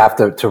we do have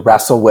to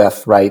wrestle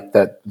with, right,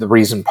 that the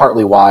reason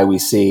partly why we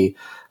see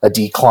a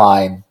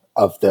decline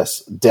of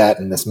this debt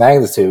in this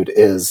magnitude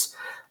is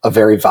a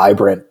very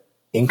vibrant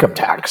income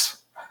tax,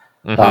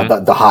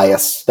 the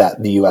highest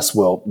that the U.S.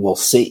 will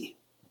see.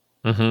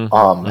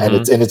 And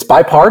it's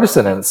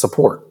bipartisan in its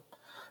support.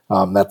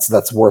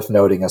 That's worth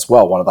noting as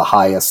well. One of the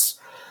highest,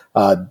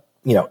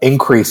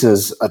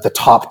 increases at the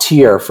top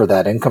tier for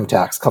that income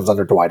tax comes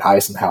under Dwight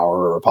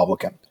Eisenhower, a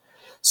Republican.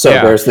 So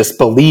there's this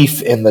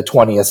belief in the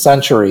 20th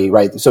century,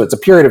 right? So it's a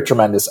period of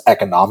tremendous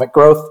economic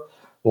growth,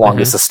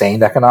 longest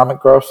sustained economic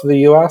growth for the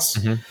U.S.,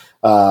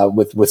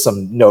 with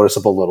some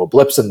noticeable little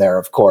blips in there,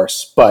 of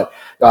course. But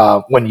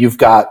when you've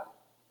got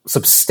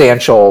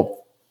substantial,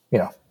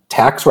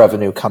 tax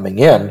revenue coming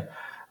in,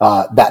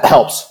 that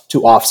helps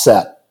to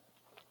offset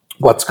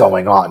what's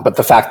going on. But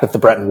the fact that the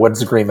Bretton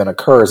Woods Agreement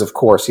occurs, of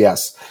course,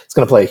 yes, it's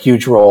going to play a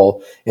huge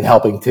role in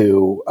helping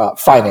to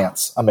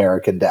finance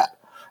American debt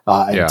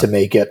and to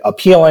make it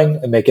appealing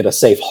and make it a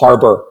safe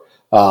harbor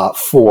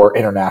for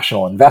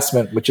international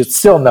investment, which it's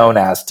still known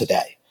as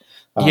today.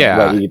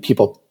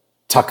 People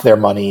tuck their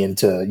money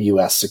into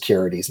U.S.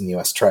 securities and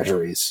U.S.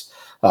 treasuries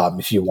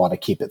if you want to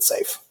keep it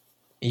safe.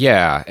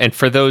 Yeah, and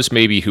for those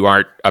maybe who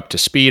aren't up to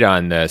speed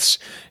on this,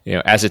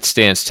 as it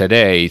stands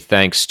today,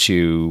 thanks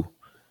to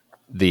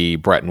the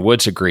Bretton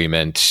Woods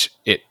Agreement,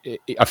 it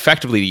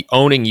effectively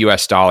owning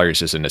U.S.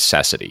 dollars is a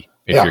necessity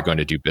if you're going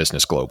to do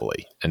business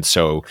globally. And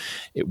so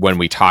when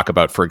we talk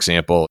about, for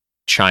example,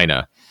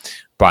 China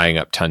buying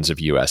up tons of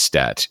U.S.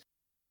 debt,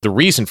 the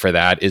reason for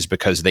that is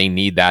because they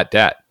need that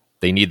debt.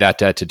 They need that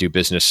debt to do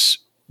business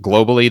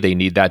globally. They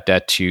need that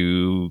debt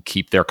to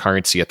keep their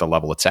currency at the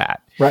level it's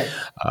at. Right.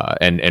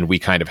 And we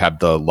kind of have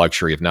the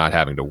luxury of not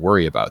having to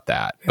worry about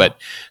that. Yeah.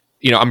 But,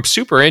 I'm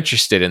super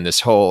interested in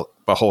the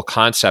whole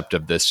concept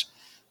of this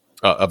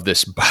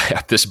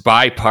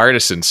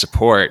bipartisan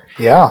support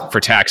for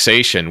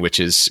taxation, which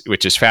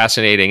is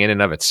fascinating in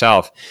and of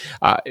itself.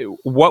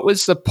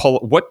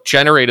 What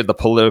generated the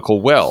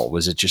political will?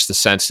 Was it just the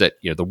sense that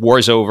the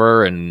war's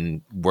over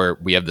and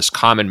we have this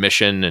common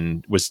mission,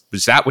 and was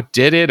that what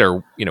did it,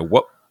 or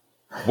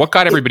what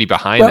got everybody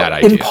behind that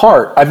idea? In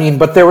part,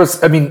 but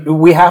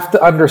we have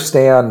to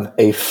understand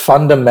a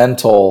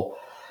fundamental,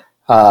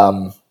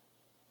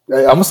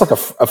 almost like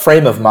a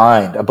frame of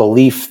mind, a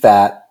belief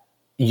that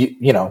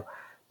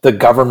the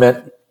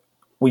government,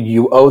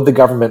 you owed the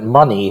government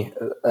money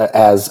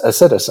as a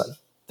citizen,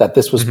 that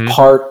this was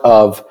part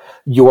of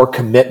your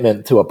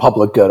commitment to a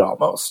public good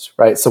almost,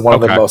 right? So one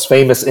of the most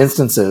famous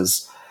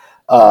instances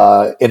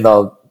in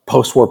the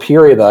post-war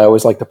period that I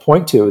always like to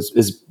point to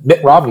is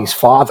Mitt Romney's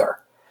father,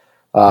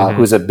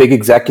 who's a big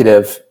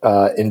executive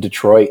in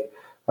Detroit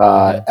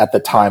at the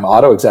time,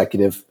 auto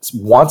executive,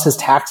 wants his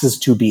taxes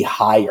to be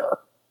higher.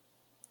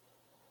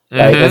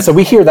 Right. And so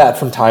we hear that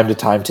from time to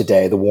time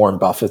today, the Warren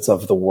Buffetts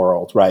of the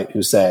world, right,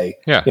 who say,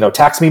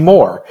 tax me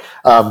more.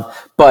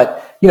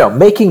 But,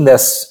 making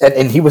this,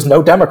 and he was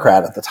no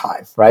Democrat at the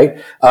time, right?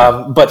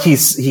 But he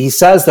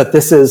says that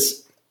this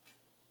is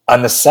a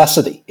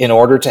necessity in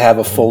order to have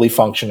a fully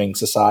functioning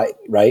society,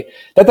 right?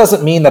 That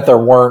doesn't mean that there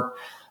weren't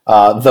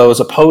those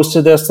opposed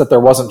to this, that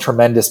there wasn't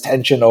tremendous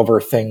tension over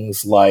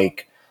things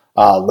like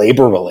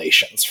labor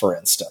relations, for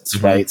instance,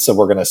 right? So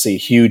we're going to see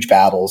huge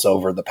battles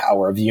over the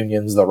power of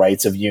unions, the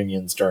rights of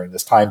unions during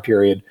this time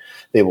period.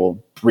 They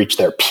will reach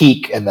their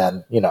peak and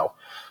then,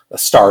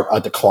 start a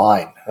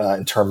decline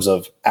in terms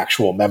of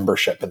actual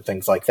membership and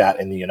things like that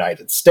in the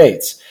United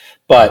States.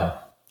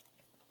 But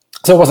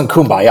so it wasn't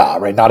kumbaya,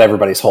 right? Not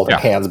everybody's holding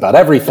hands about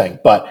everything,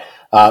 but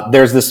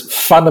there's this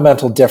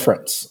fundamental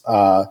difference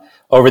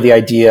over the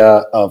idea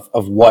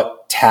of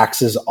what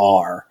taxes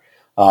are.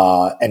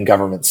 And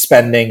government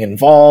spending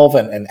involve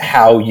and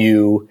how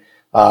you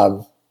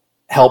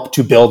help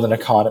to build an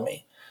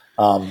economy.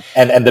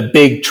 And the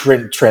big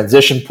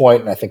transition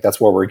point, and I think that's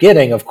where we're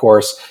getting, of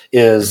course,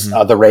 is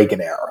the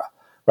Reagan era,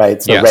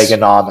 right? So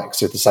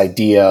Reaganomics, or this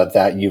idea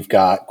that you've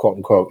got, quote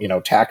unquote,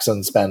 tax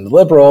and spend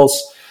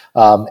liberals,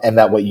 and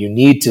that what you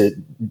need to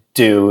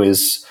do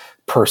is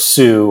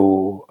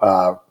pursue,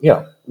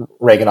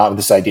 Reaganomics,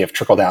 this idea of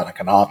trickle-down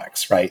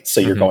economics, right?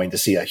 So you're going to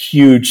see a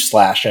huge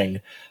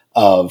slashing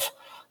of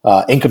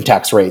income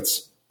tax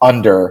rates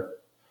under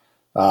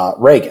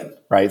Reagan,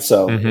 right?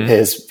 So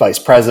his vice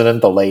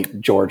president, the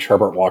late George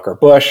Herbert Walker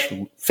Bush,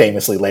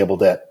 famously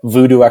labeled it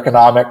voodoo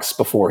economics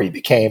before he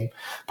became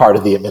part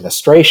of the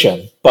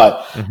administration.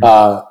 But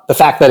the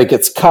fact that it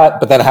gets cut,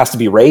 but then it has to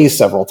be raised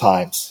several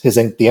times,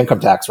 the income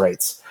tax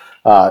rates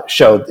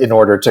showed, in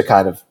order to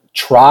kind of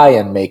try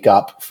and make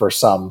up for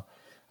some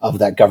of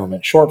that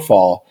government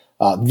shortfall,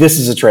 this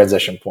is a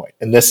transition point.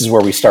 And this is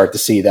where we start to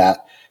see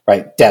that,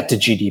 right, debt to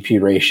GDP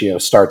ratio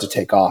start to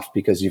take off,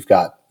 because you've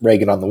got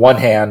Reagan on the one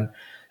hand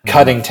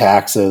cutting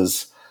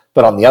taxes,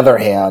 but on the other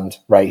hand,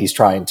 right, he's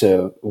trying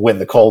to win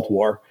the Cold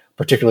War,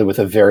 particularly with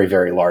a very,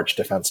 very large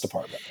Defense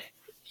Department.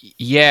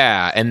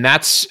 Yeah, and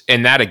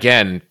that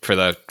again, for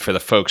the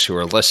folks who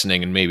are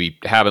listening and maybe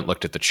haven't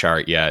looked at the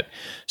chart yet.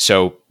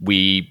 So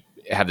we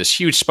have this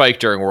huge spike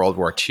during World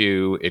War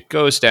II. It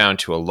goes down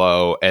to a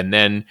low, and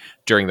then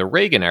during the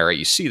Reagan era,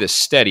 you see this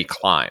steady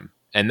climb.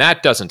 And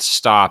that doesn't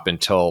stop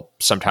until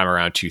sometime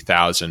around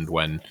 2000,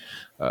 when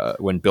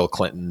Bill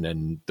Clinton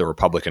and the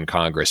Republican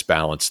Congress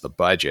balanced the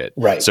budget.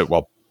 Right.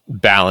 So,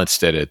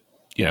 balanced it at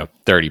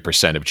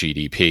 30% of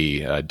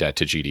GDP, debt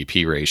to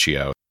GDP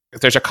ratio.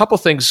 There's a couple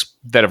things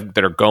that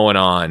are going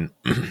on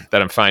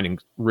that I'm finding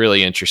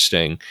really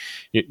interesting.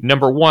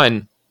 Number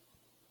one,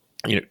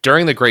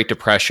 during the Great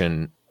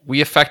Depression, we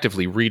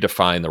effectively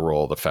redefined the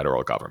role of the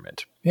federal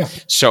government. Yeah.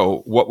 So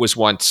what was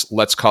once,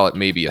 let's call it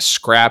maybe a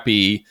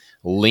scrappy,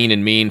 lean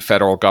and mean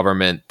federal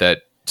government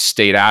that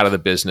stayed out of the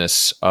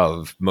business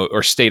of,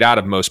 or stayed out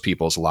of most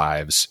people's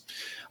lives.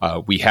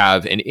 We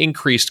have an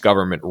increased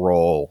government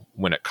role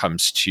when it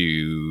comes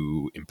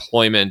to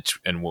employment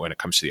and when it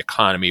comes to the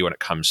economy, when it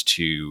comes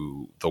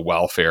to the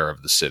welfare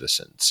of the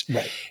citizens.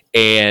 Right.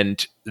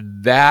 And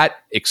that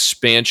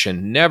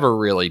expansion never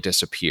really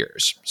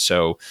disappears.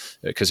 So,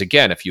 because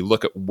again, if you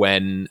look at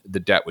when the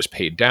debt was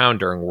paid down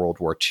during World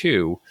War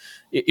II,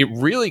 it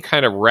really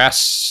kind of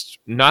rests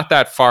not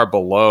that far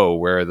below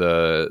where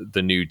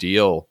the New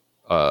Deal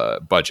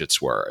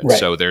budgets were. And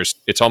so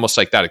it's almost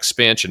like that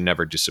expansion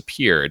never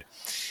disappeared.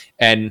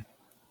 And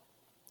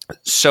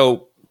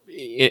so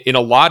in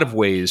a lot of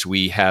ways,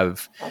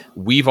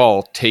 we've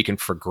all taken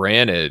for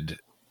granted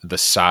the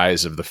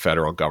size of the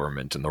federal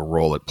government and the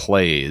role it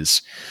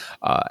plays,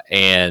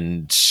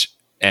 and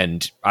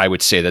I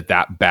would say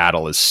that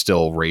battle is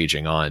still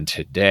raging on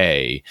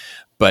today.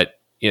 But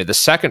the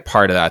second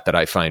part of that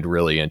I find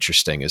really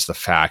interesting is the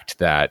fact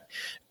that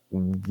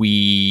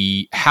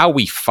how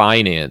we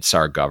finance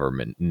our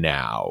government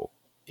now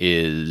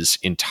is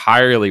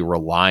entirely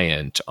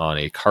reliant on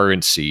a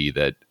currency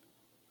that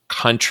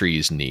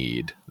countries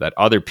need, that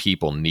other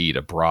people need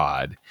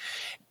abroad,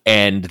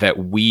 and that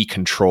we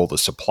control the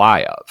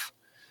supply of.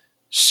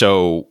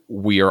 So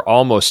we are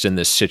almost in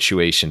this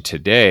situation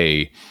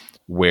today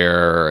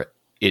where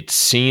it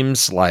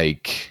seems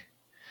like,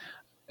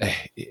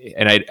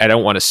 and I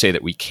don't want to say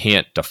that we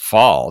can't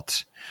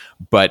default,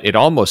 but it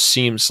almost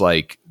seems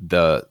like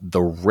the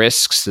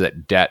risks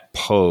that debt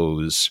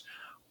pose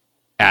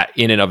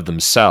in and of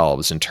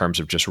themselves in terms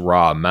of just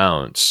raw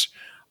amounts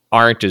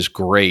aren't as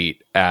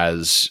great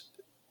as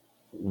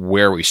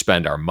where we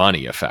spend our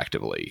money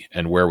effectively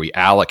and where we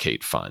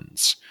allocate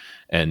funds.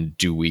 And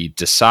do we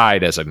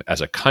decide as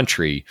a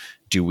country,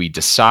 do we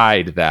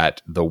decide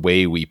that the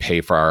way we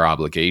pay for our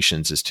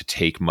obligations is to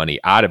take money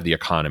out of the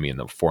economy in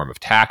the form of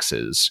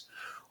taxes?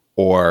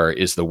 Or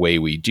is the way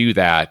we do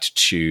that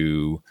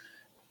to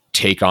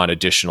take on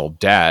additional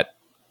debt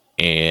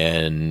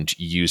and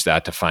use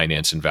that to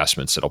finance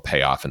investments that'll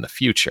pay off in the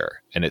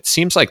future? And it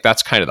seems like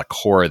that's kind of the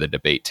core of the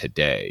debate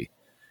today.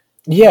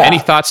 Yeah. Any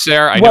thoughts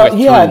there? I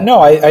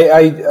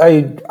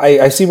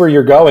see where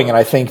you're going. And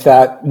I think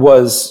that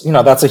was,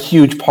 that's a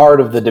huge part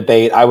of the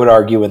debate, I would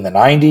argue, in the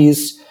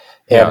 90s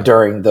and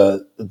during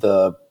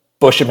the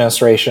Bush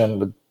administration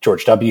with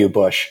George W.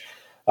 Bush,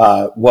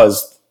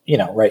 was,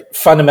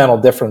 fundamental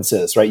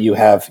differences, right?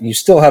 You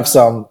still have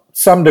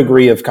some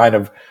degree of kind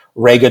of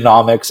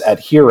Reaganomics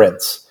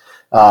adherents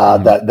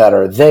that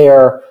are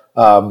there,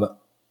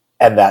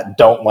 and that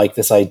don't like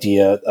this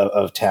idea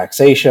of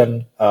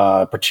taxation,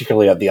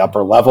 particularly at the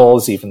upper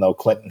levels, even though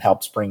Clinton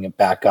helps bring it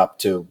back up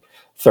to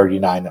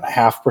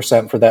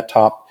 39.5% for that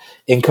top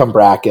income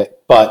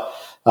bracket. But,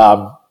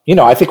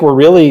 I think we're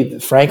really,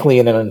 frankly,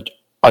 in an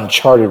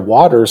uncharted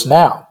waters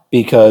now,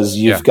 because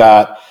you've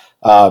got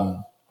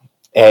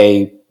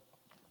a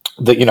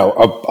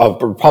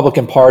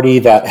Republican Party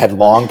that had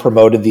long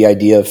promoted the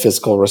idea of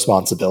fiscal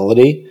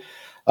responsibility,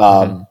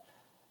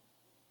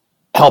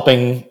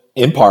 helping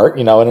in part,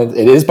 and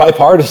it is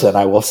bipartisan,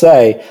 I will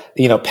say,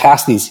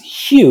 pass these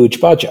huge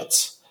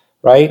budgets,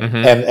 right?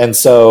 And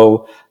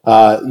so,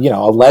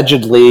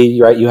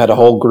 allegedly, right, you had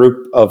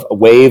a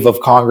wave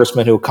of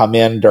congressmen who come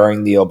in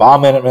during the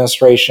Obama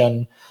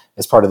administration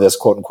as part of this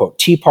quote unquote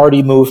Tea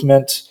Party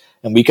movement.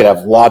 And we could have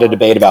a lot of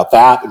debate about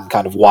that and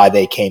kind of why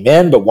they came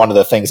in. But one of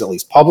the things, at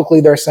least publicly,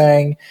 they're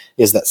saying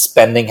is that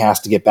spending has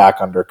to get back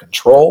under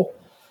control.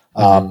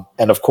 And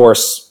of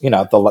course,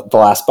 the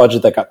last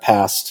budget that got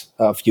passed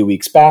a few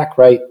weeks back,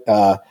 right,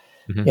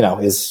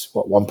 is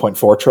what,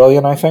 1.4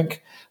 trillion, I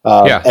think.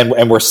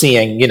 And we're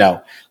seeing,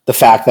 the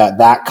fact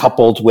that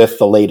coupled with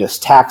the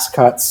latest tax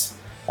cuts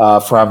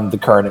from the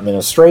current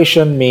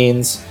administration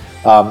means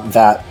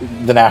that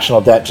the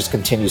national debt just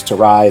continues to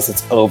rise.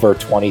 It's over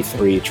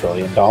 $23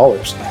 trillion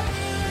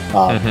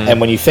now.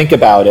 And when you think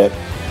about it,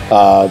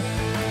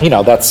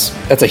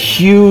 that's a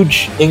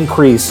huge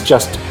increase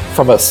just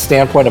from a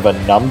standpoint of a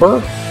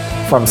number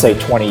from, say,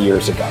 20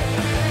 years ago.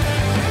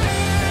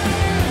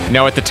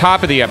 Now, at the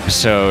top of the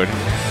episode,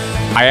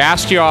 I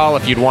asked you all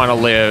if you'd want to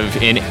live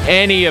in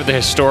any of the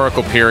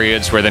historical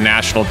periods where the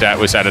national debt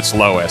was at its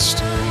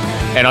lowest.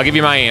 And I'll give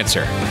you my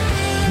answer.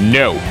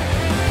 No.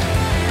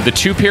 The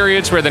two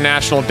periods where the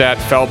national debt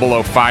fell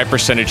below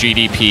 5% of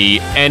GDP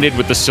ended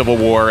with the Civil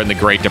War and the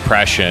Great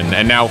Depression.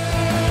 And now,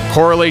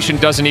 correlation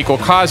doesn't equal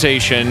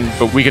causation,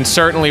 but we can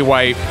certainly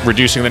wipe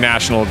reducing the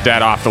national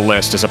debt off the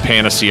list as a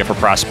panacea for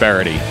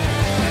prosperity.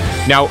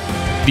 Now,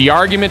 the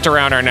argument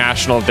around our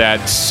national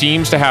debt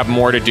seems to have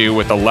more to do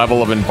with the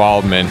level of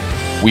involvement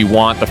we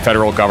want the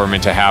federal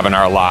government to have in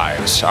our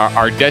lives.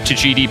 Our debt to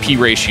GDP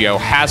ratio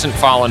hasn't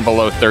fallen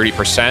below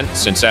 30%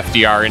 since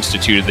FDR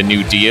instituted the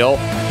New Deal,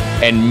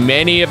 and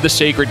many of the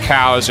sacred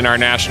cows in our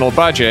national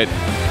budget,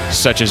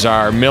 such as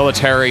our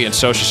military and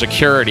Social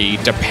Security,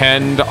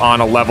 depend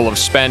on a level of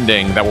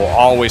spending that will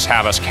always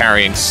have us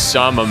carrying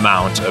some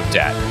amount of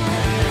debt.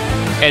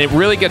 And it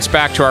really gets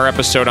back to our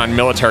episode on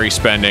military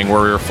spending,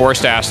 where we were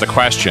forced to ask the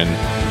question,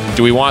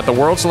 do we want the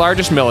world's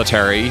largest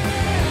military,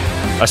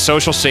 a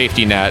social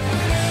safety net,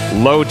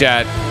 low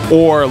debt,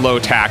 or low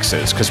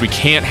taxes? Because we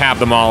can't have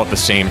them all at the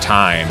same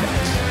time.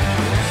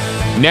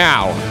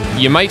 Now,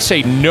 you might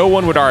say no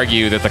one would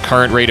argue that the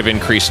current rate of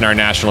increase in our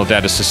national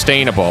debt is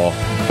sustainable,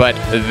 but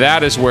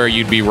that is where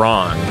you'd be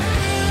wrong.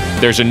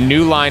 There's a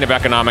new line of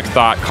economic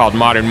thought called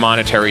modern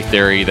monetary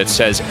theory that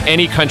says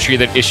any country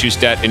that issues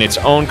debt in its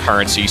own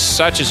currency,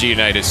 such as the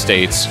United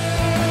States,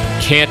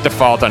 can't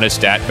default on its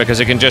debt because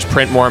it can just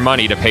print more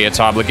money to pay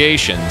its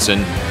obligations.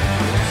 And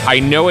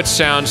I know it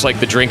sounds like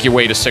the drink your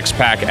way to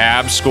six-pack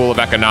abs school of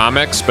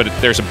economics, but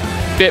there's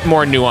a bit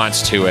more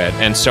nuance to it.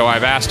 And so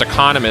I've asked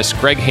economist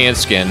Greg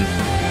Hanskin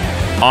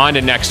on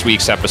to next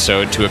week's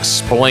episode to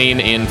explain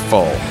in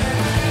full.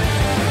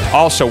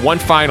 Also, one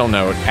final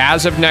note,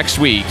 as of next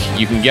week,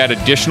 you can get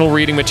additional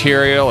reading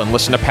material and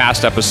listen to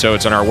past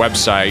episodes on our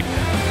website,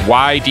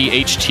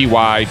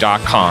 ydhty.com.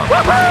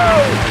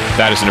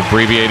 That is an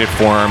abbreviated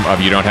form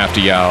of You Don't Have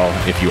to Yell,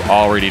 if you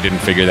already didn't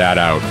figure that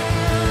out.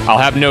 I'll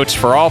have notes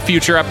for all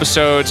future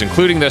episodes,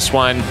 including this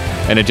one,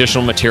 and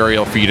additional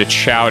material for you to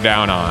chow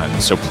down on,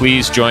 so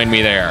please join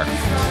me there.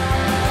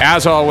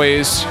 As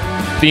always,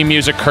 theme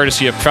music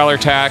courtesy of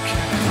Fellertack,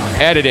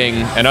 editing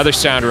and other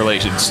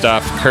sound-related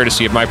stuff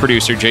courtesy of my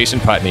producer, Jason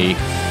Putney,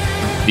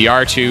 the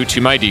R2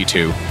 to my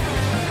D2.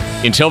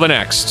 Until the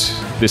next,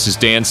 this is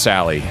Dan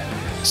Sally,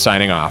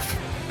 signing off.